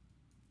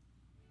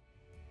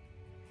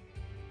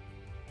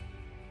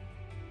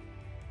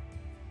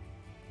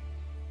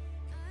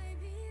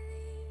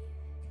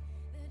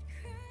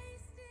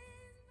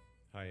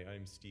 Hi,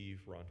 I'm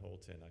Steve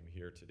Ronholt, and I'm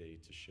here today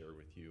to share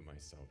with you my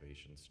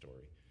salvation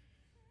story.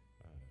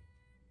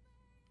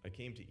 I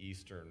came to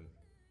Eastern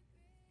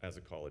as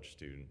a college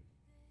student,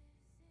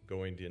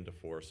 going into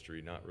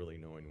forestry, not really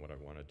knowing what I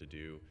wanted to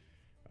do.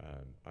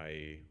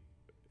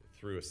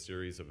 Through a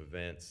series of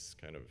events,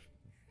 kind of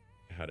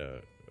had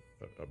a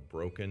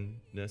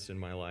brokenness in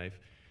my life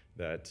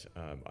that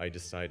I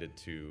decided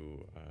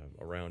to,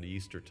 around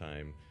Easter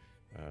time,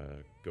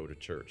 go to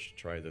church,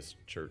 try this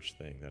church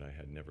thing that I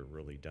had never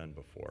really done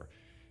before.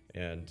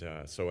 And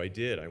so I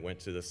did. I went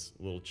to this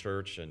little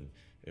church and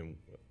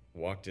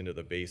walked into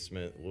the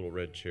basement, little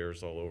red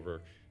chairs all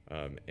over,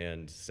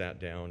 and sat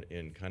down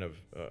in kind of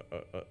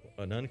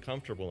an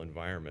uncomfortable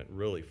environment,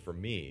 really, for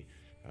me,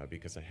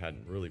 because I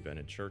hadn't really been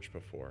in church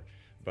before.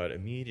 But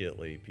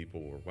immediately,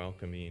 people were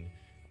welcoming.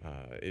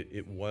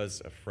 It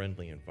was a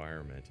friendly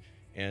environment.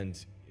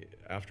 And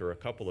after a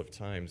couple of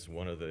times,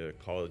 one of the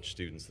college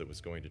students that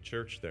was going to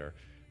church there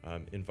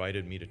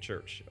invited me to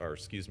church, or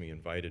excuse me,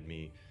 invited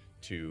me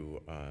to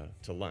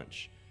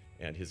lunch.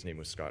 And his name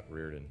was Scott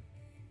Reardon.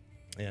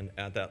 And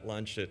at that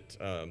lunch at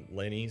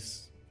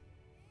Lenny's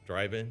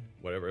Drive-In,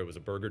 whatever, it was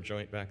a burger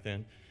joint back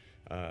then,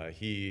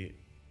 he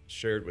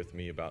shared with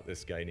me about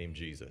this guy named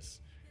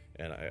Jesus.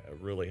 And I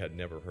really had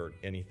never heard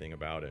anything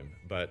about him.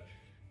 But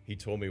he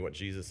told me what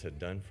Jesus had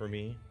done for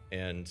me,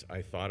 and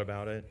I thought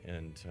about it.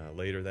 And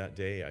later that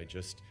day, I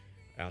just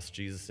asked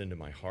Jesus into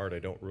my heart. I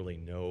don't really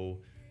know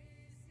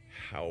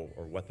how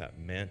or what that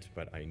meant,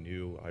 but I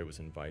knew I was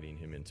inviting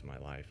him into my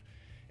life.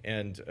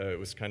 And it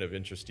was kind of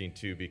interesting,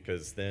 too,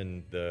 because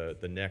then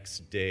the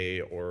next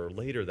day or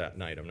later that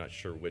night, I'm not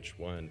sure which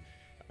one,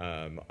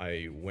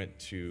 I went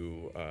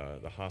to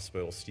the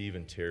hospital. Steve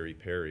and Terry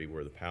Perry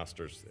were the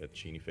pastors at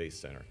Cheney Faith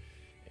Center.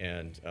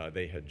 And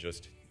they had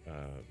just,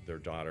 their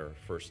daughter,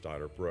 first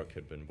daughter, Brooke,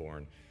 had been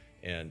born.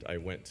 And I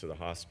went to the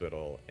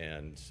hospital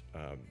and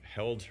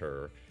held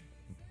her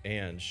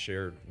and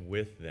shared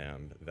with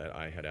them that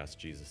I had asked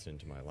Jesus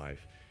into my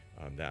life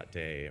that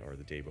day or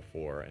the day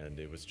before. And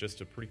it was just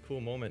a pretty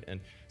cool moment.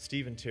 And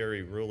Steve and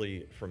Terry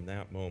really, from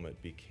that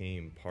moment,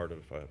 became part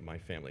of my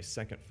family,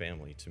 second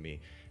family to me.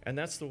 And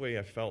that's the way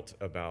I felt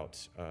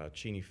about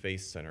Cheney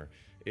Faith Center.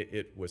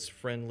 It was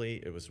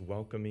friendly, it was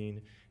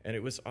welcoming, and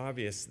it was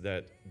obvious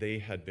that they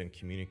had been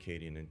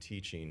communicating and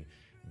teaching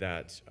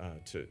that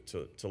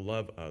to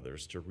love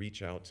others, to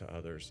reach out to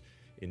others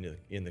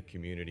in the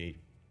community,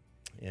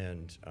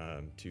 and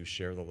to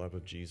share the love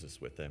of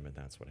Jesus with them, and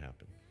that's what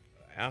happened.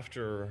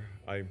 After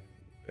I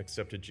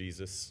accepted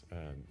Jesus,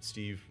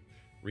 Steve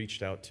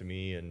reached out to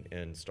me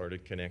and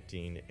started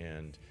connecting,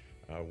 and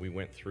we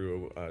went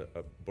through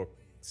a book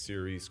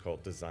series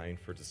called Design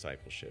for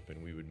Discipleship,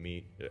 and we would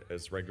meet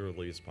as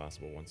regularly as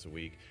possible once a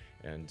week.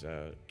 And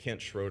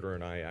Kent Schroeder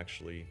and I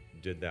actually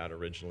did that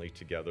originally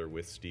together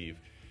with Steve.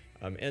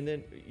 And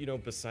then,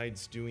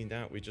 besides doing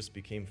that, we just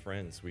became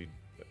friends. We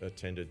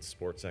attended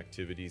sports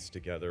activities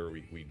together.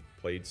 We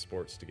played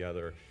sports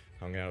together,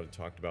 hung out and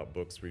talked about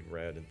books we'd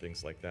read and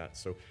things like that.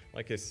 So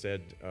like I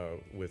said,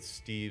 with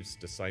Steve's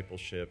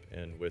discipleship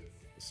and with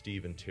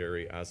Steve and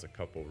Terry as a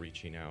couple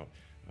reaching out,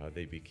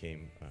 they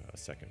became a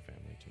second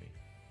family to me.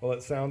 Well,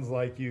 it sounds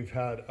like you've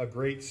had a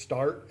great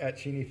start at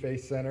Cheney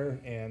Faith Center,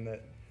 and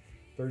that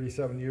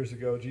 37 years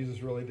ago,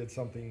 Jesus really did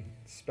something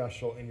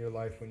special in your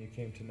life when you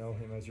came to know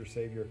him as your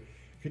Savior.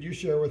 Could you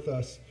share with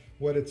us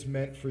what it's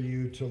meant for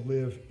you to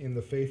live in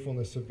the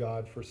faithfulness of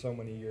God for so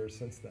many years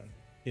since then?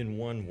 In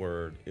one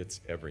word, it's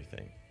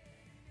everything.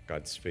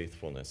 God's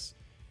faithfulness.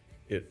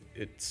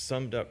 It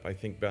summed up, I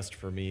think, best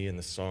for me in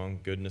the song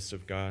Goodness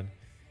of God.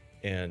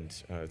 And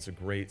it's a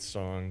great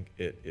song.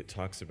 It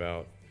talks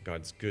about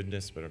God's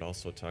goodness, but it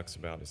also talks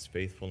about his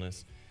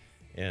faithfulness.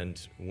 And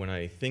when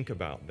I think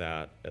about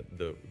that,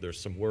 there's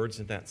some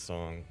words in that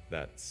song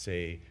that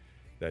say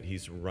that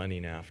he's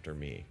running after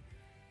me.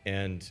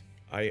 And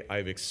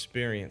I've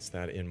experienced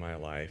that in my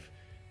life.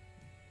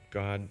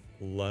 God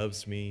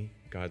loves me.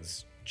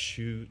 God's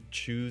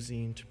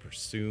choosing to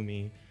pursue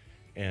me.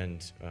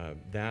 And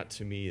that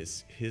to me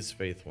is his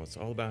faithfulness. It's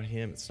all about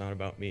him. It's not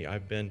about me.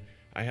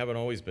 I haven't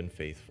always been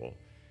faithful,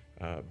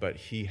 but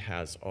he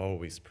has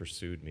always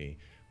pursued me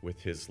with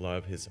his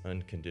love, his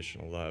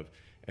unconditional love.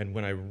 And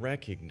when I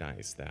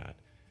recognize that,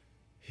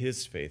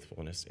 his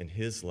faithfulness and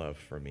his love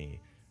for me,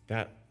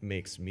 that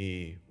makes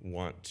me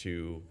want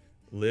to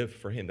live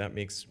for him. That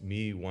makes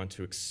me want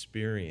to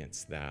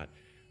experience that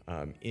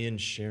in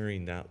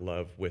sharing that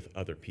love with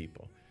other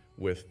people,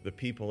 with the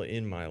people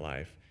in my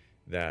life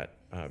that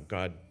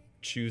God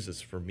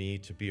chooses for me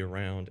to be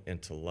around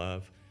and to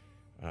love.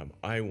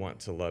 I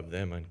want to love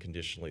them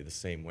unconditionally the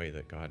same way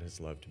that God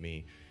has loved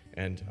me.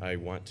 And I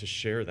want to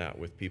share that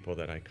with people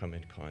that I come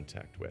in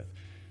contact with.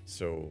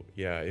 So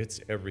yeah,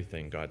 it's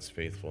everything, God's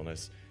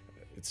faithfulness.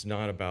 It's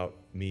not about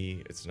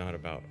me, it's not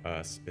about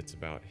us, it's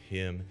about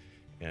him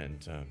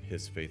and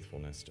his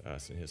faithfulness to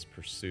us and his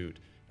pursuit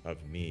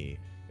of me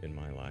in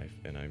my life.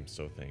 And I'm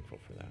so thankful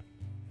for that.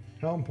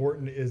 How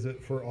important is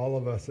it for all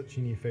of us at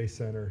Cheney Faith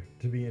Center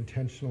to be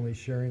intentionally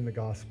sharing the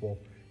gospel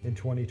in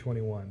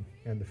 2021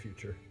 and the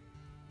future?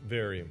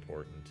 Very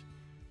important.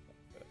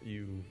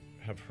 You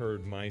have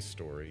heard my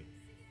story,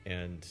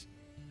 and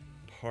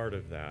part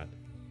of that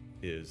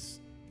is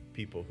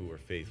people who are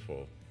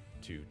faithful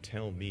to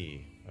tell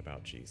me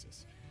about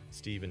Jesus.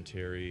 Steve and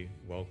Terry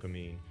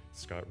welcoming,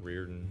 Scott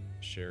Reardon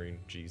sharing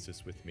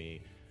Jesus with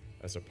me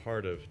as a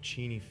part of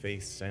Cheney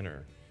Faith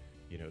Center.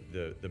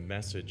 The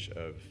message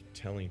of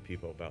telling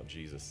people about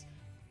Jesus,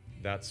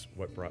 that's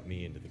what brought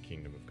me into the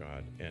kingdom of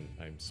God, and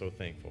I'm so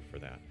thankful for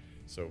that.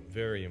 So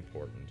very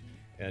important.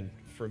 And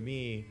for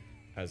me,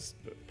 as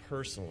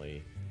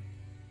personally,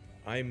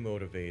 I'm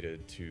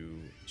motivated to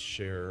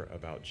share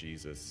about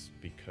Jesus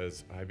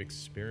because I've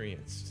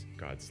experienced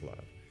God's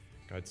love,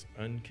 God's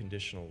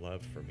unconditional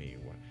love for me.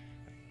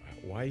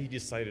 Why he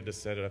decided to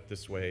set it up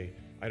this way,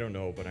 I don't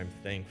know, but I'm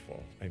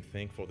thankful. I'm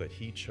thankful that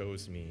he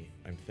chose me.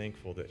 I'm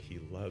thankful that he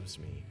loves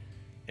me.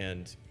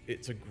 And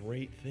it's a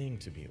great thing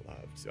to be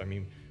loved. I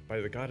mean,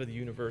 by the God of the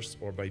universe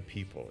or by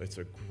people, it's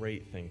a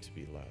great thing to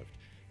be loved.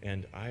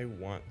 And I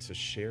want to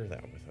share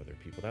that with other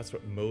people. That's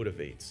what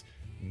motivates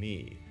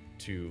me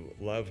to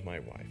love my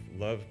wife,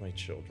 love my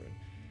children,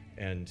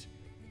 and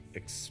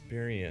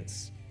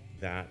experience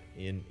that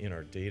in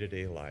our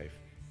day-to-day life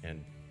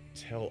and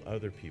tell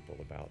other people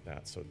about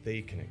that so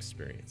they can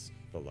experience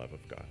the love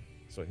of God.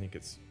 So I think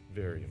it's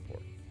very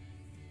important.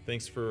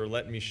 Thanks for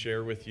letting me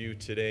share with you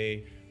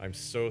today. I'm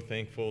so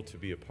thankful to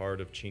be a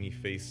part of Cheney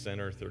Faith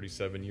Center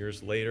 37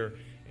 years later,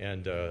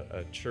 and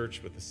a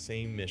church with the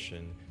same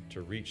mission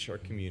to reach our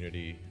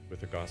community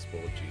with the gospel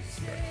of Jesus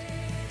Christ.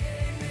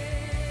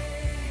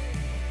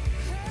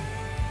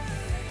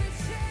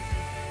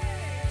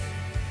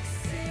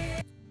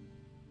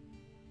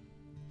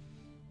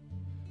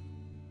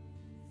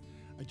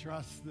 I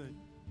trust that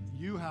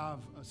you have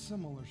a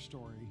similar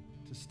story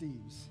to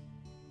Steve's.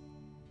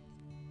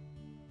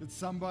 That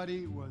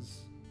somebody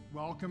was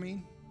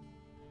welcoming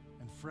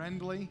and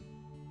friendly.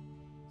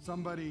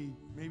 Somebody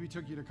maybe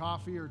took you to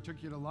coffee or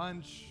took you to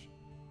lunch,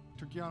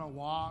 took you on a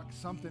walk,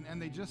 something, and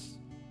they just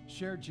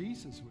shared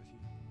Jesus with you.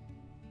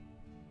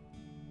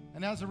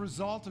 And as a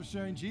result of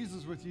sharing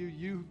Jesus with you,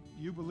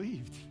 you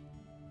believed.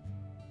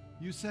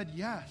 You said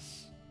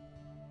yes.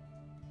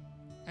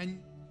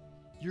 And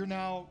you're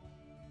now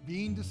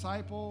being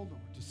discipled or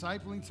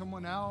discipling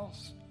someone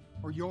else,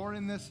 or you're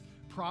in this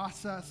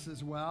process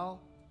as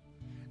well.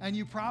 And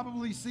you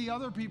probably see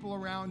other people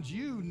around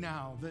you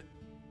now that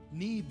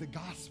need the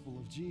gospel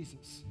of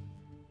Jesus.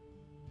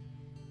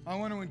 I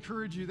want to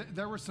encourage you that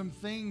there were some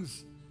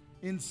things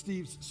in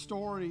Steve's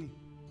story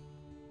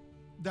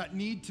that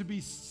need to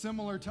be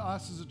similar to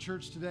us as a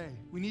church today.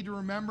 We need to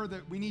remember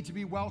that we need to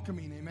be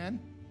welcoming, amen?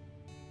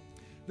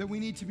 That we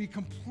need to be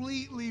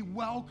completely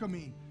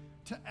welcoming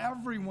to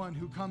everyone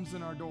who comes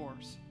in our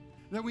doors.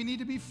 That we need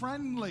to be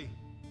friendly.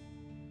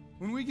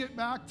 When we get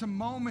back to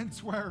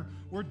moments where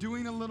we're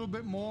doing a little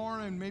bit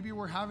more and maybe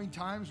we're having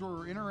times where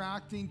we're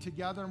interacting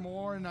together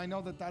more, and I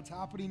know that that's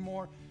happening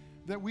more,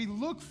 that we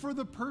look for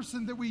the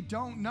person that we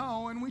don't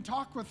know and we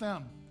talk with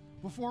them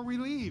before we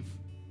leave.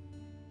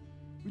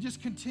 We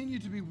just continue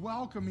to be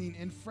welcoming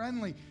and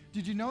friendly.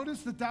 Did you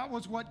notice that that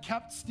was what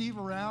kept Steve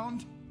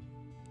around?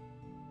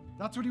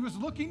 That's what he was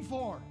looking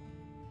for.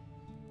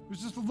 He was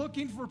just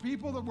looking for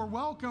people that were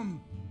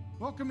welcoming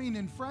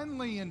and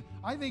friendly, and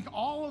I think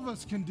all of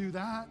us can do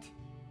that.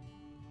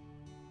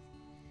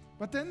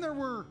 But then there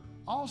were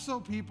also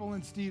people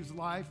in Steve's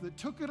life that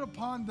took it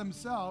upon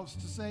themselves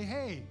to say,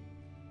 hey,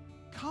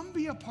 come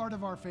be a part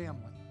of our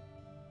family.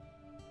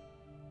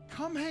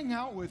 Come hang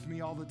out with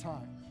me all the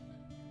time.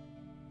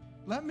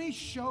 Let me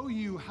show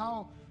you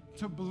how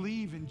to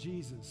believe in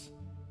Jesus.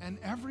 And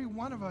every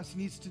one of us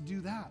needs to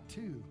do that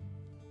too.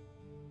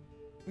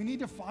 We need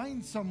to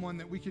find someone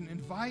that we can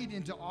invite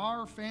into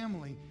our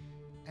family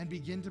and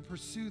begin to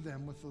pursue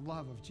them with the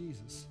love of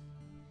Jesus.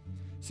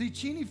 See,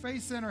 Cheney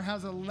Faith Center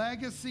has a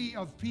legacy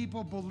of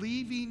people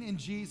believing in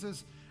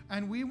Jesus,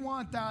 and we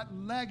want that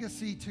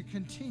legacy to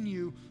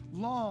continue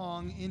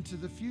long into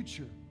the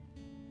future.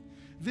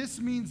 This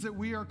means that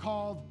we are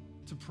called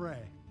to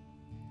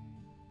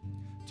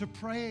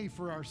pray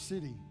for our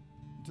city,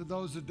 to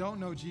those that don't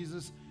know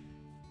Jesus,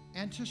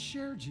 and to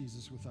share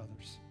Jesus with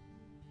others.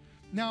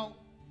 Now,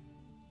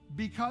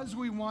 because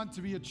we want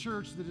to be a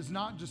church that is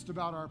not just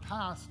about our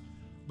past,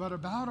 but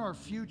about our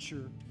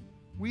future,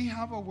 we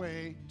have a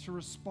way to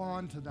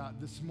respond to that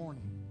this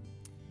morning.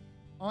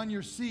 On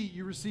your seat,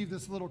 you received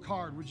this little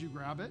card. Would you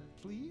grab it,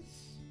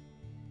 please?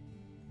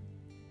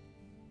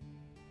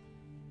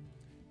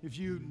 If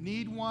you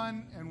need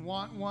one and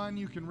want one,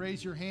 you can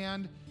raise your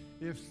hand,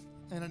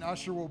 and an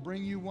usher will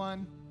bring you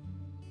one.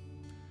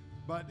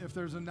 But if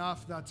there's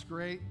enough, that's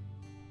great.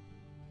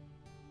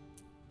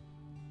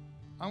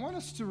 I want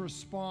us to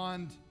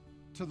respond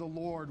to the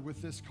Lord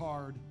with this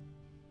card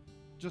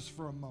just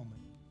for a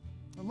moment.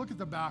 Now look at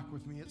the back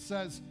with me. It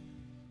says,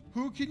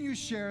 who can you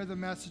share the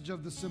message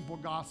of the simple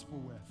gospel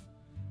with?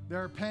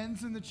 There are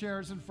pens in the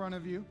chairs in front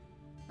of you,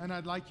 and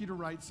I'd like you to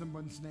write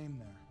someone's name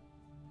there.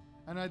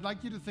 And I'd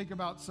like you to think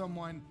about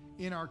someone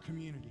in our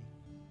community,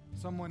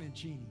 someone in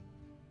Cheney.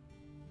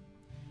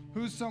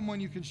 Who's someone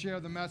you can share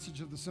the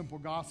message of the simple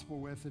gospel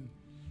with? And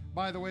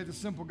by the way, the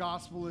simple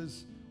gospel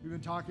is, we've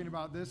been talking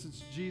about this,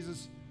 it's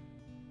Jesus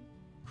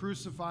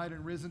crucified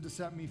and risen to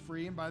set me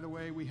free. And by the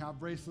way, we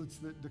have bracelets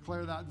that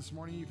declare that this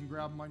morning. You can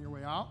grab them on your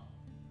way out.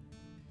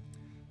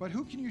 But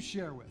who can you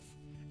share with?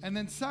 And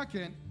then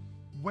second,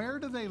 where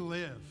do they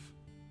live?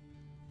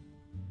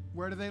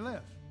 Where do they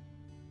live?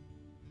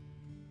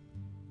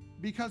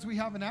 Because we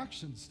have an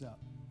action step.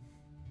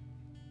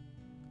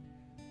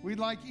 We'd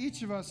like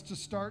each of us to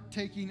start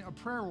taking a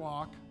prayer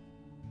walk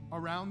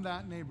around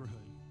that neighborhood.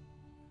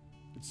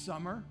 It's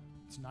summer.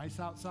 It's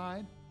nice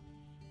outside.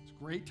 It's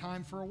a great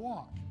time for a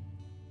walk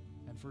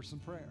and for some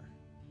prayer.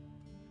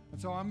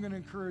 And so I'm going to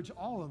encourage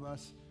all of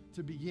us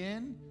to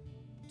begin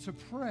to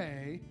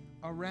pray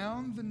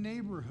around the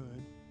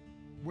neighborhood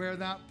where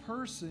that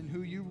person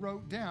who you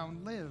wrote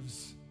down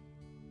lives.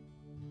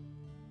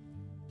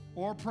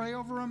 Or pray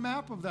over a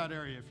map of that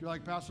area. If you're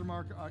like, Pastor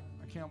Mark, I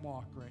can't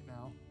walk right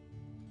now.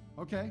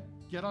 Okay,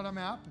 get on a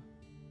map,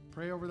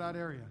 pray over that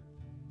area.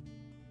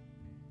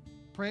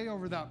 Pray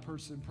over that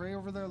person, pray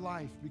over their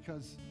life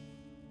because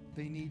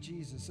they need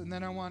Jesus. And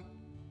then I want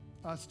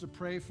us to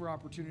pray for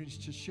opportunities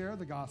to share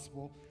the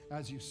gospel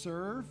as you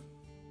serve,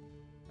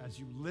 as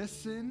you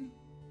listen,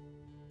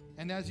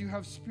 and as you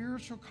have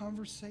spiritual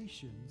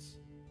conversations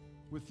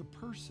with the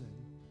person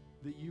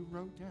that you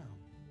wrote down.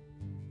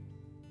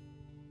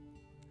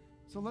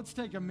 So let's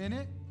take a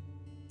minute,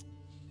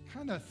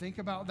 kind of think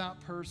about that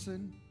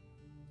person,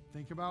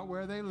 think about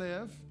where they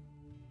live.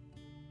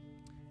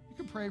 You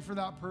can pray for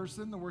that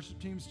person. The worship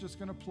team's just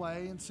going to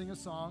play and sing a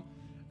song.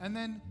 And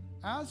then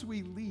as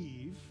we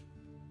leave,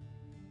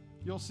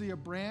 you'll see a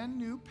brand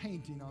new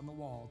painting on the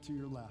wall to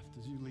your left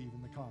as you leave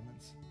in the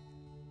Commons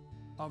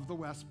of the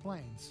West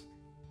Plains.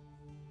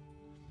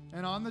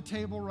 And on the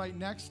table right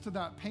next to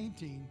that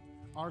painting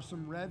are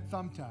some red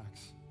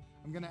thumbtacks.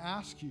 I'm going to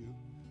ask you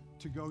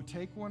to go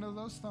take one of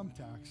those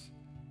thumbtacks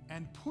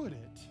and put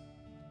it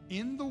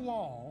in the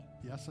wall,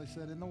 yes, I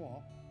said in the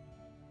wall,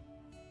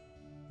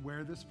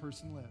 where this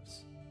person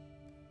lives,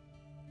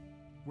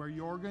 where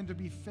you're going to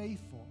be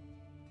faithful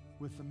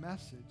with the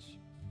message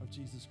of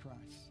Jesus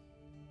Christ.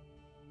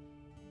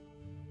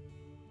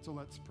 So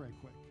let's pray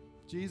quick.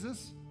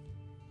 Jesus,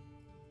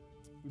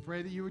 we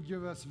pray that you would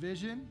give us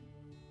vision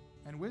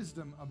and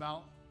wisdom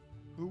about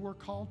who we're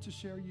called to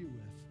share you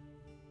with.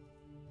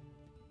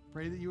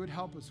 Pray that you would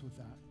help us with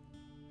that.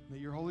 That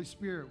your Holy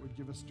Spirit would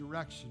give us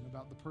direction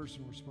about the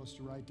person we're supposed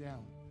to write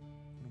down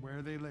and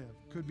where they live.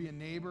 Could be a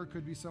neighbor,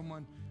 could be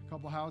someone a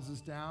couple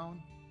houses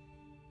down,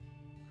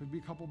 could be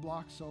a couple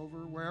blocks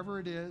over. Wherever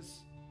it is,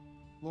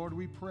 Lord,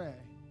 we pray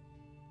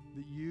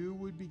that you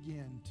would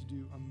begin to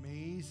do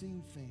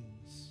amazing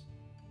things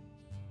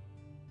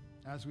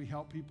as we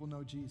help people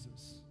know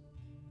Jesus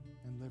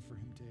and live for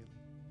him daily.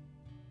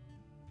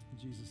 In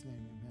Jesus'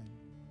 name, amen.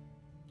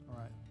 All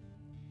right.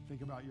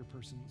 Think about your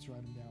person. Let's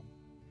write them down.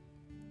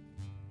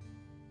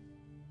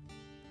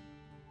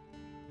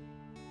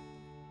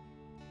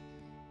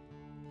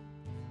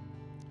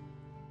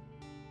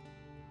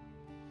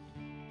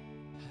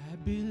 I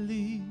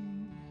believe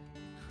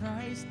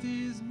Christ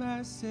is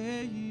my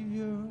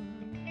Savior.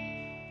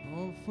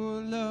 All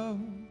for love,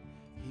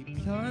 he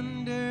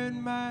plundered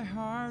my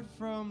heart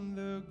from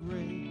the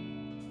grave.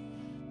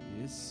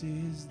 This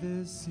is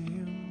the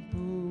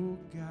simple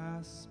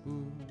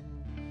gospel.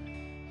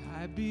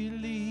 I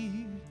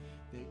believe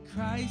that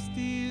Christ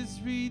is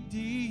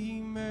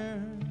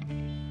Redeemer.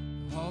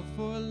 All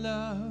for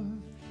love,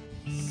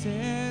 he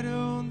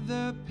settled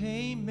the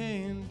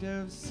payment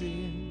of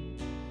sin.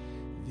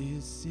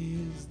 This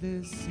is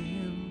the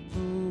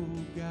simple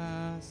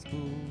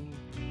gospel.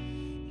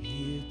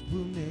 It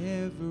will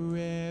never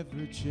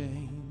ever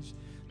change.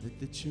 Let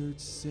the church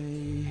say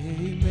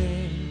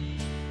amen.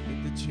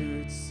 Let the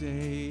church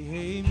say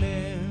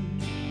amen.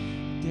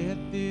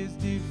 Death is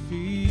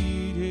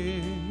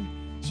defeated.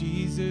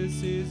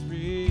 Jesus is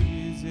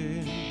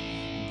risen.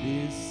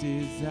 This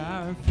is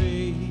our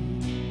faith.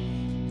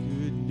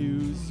 Good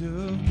news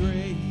of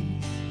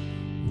grace.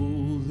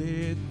 Oh,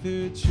 let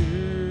the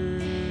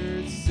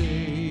church say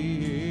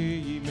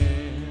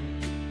amen.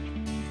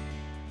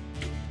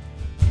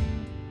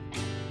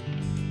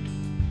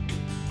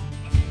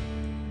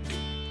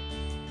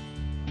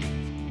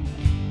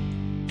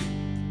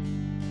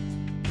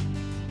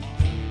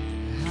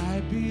 I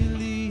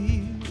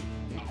believe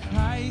that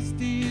Christ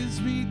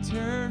is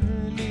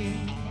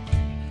returning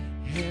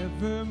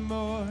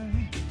evermore.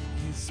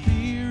 His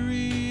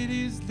Spirit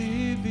is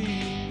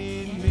living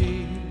in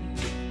me.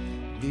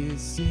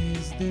 This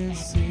is the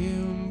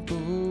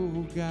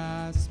simple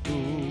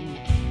gospel.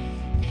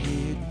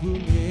 It will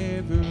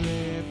never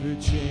ever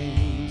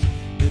change.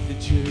 Let the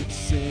church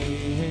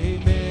say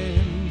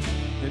amen.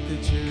 Let the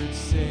church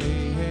say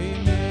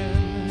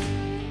amen.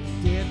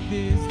 Death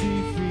is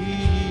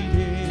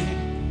defeated.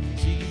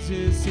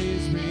 Jesus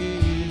is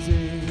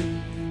risen.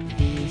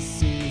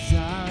 This is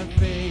our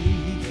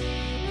faith.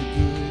 The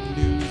good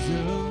news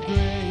of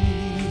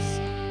grace.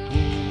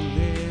 Oh,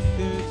 let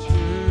the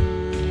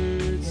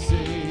church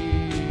say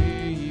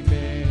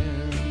amen.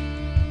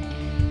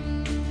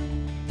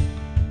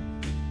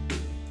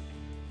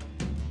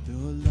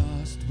 The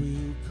lost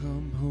will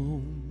come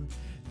home.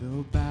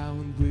 The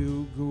bound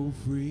will go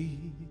free.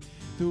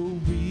 The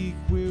weak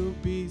will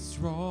be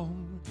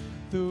strong.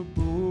 The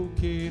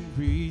broken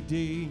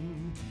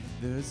redeemed.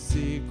 The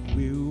sick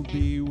will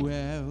be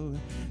well.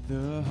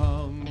 The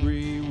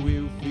hungry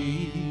will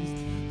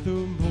feast. The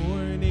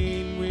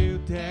mourning will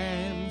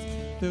dance.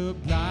 The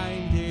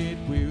blinded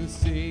will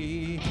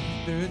see.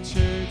 The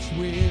church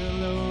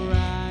will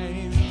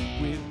arise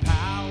with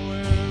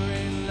power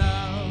and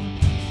love.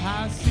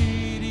 Our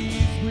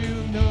cities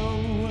will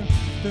know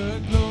the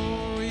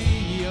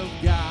glory of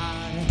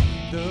God.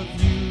 The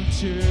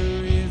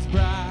future is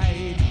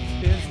bright.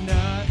 There's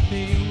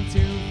nothing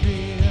to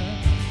fear.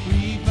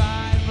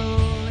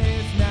 Revival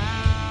is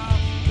now.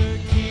 The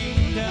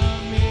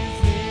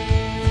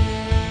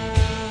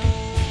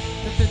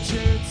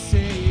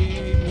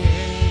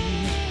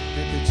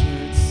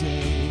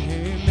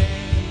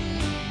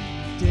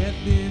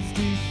Death is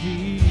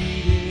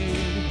defeated.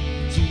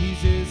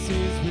 Jesus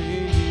is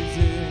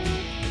risen.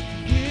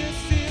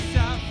 This is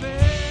our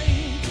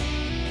faith.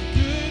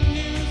 Good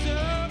news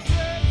of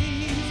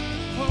praise.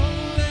 Oh,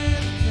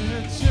 let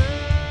the church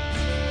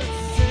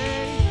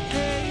say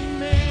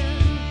amen.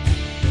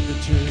 Let the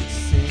church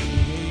say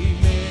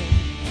amen.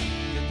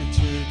 Let the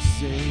church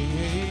say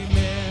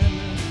amen.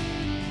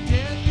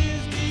 Death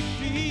is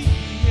defeated.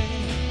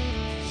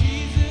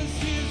 Jesus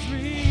is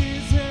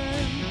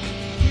risen.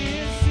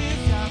 This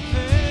is our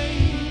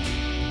faith.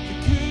 The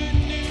good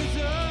news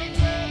of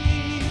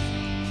praise.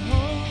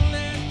 Oh,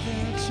 let the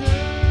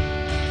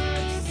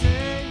church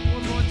say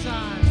one more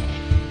time.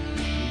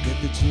 Let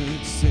the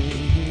church say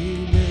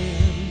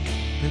amen.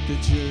 Let the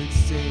church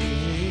say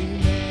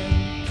amen.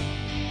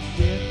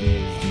 Death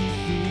is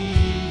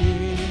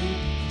defeated.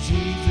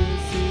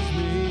 Jesus is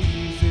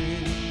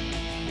risen.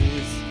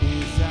 This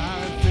is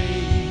our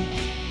faith.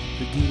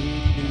 The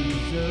good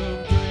news of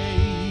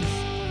grace.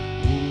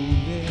 Oh,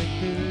 let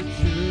the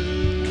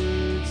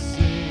church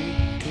say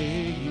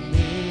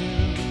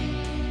amen.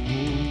 Oh,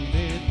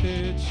 let the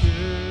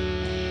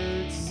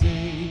church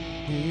say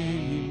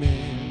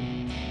amen.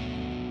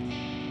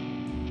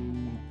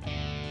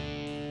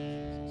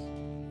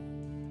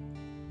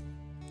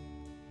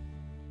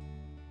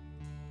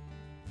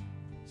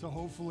 So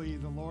hopefully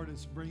the Lord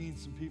is bringing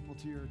some people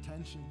to your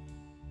attention.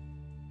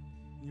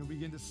 And you'll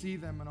begin to see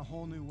them in a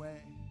whole new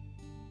way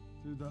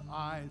through the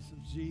eyes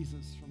of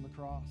Jesus from the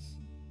cross,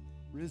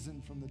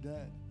 risen from the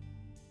dead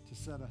to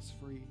set us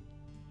free.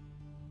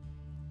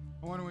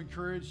 I want to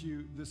encourage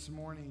you this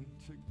morning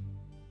to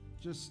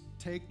just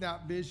take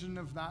that vision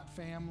of that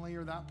family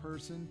or that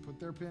person, put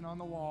their pin on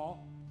the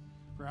wall,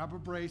 grab a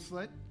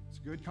bracelet. It's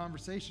a good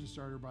conversation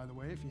starter, by the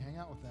way, if you hang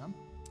out with them.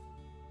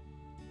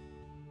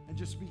 And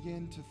just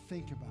begin to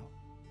think about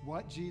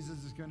what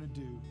Jesus is going to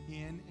do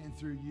in and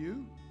through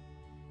you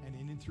and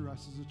in and through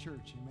us as a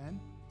church. Amen?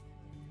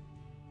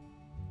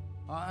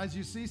 As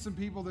you see some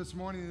people this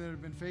morning that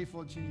have been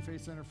faithful at Cheney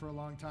Faith Center for a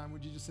long time,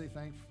 would you just say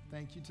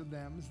thank you to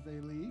them as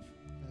they leave,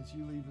 as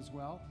you leave as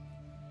well?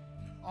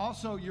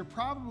 Also, you're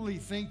probably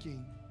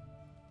thinking,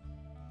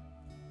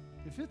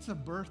 if it's a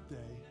birthday,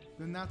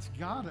 then that's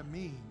got to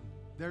mean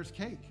there's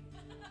cake.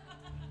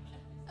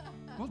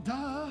 Well,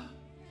 duh.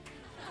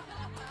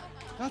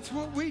 That's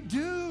what we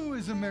do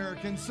as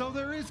Americans. So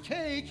there is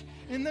cake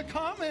in the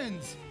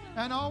commons.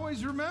 And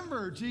always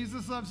remember,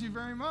 Jesus loves you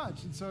very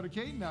much. And so do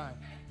Kate and I.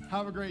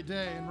 Have a great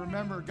day. And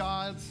remember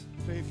God's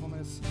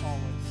faithfulness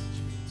always.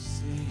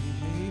 Say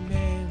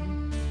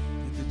amen.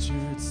 Let the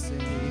church say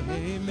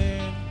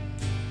amen.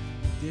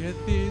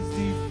 Death is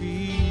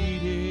defeated.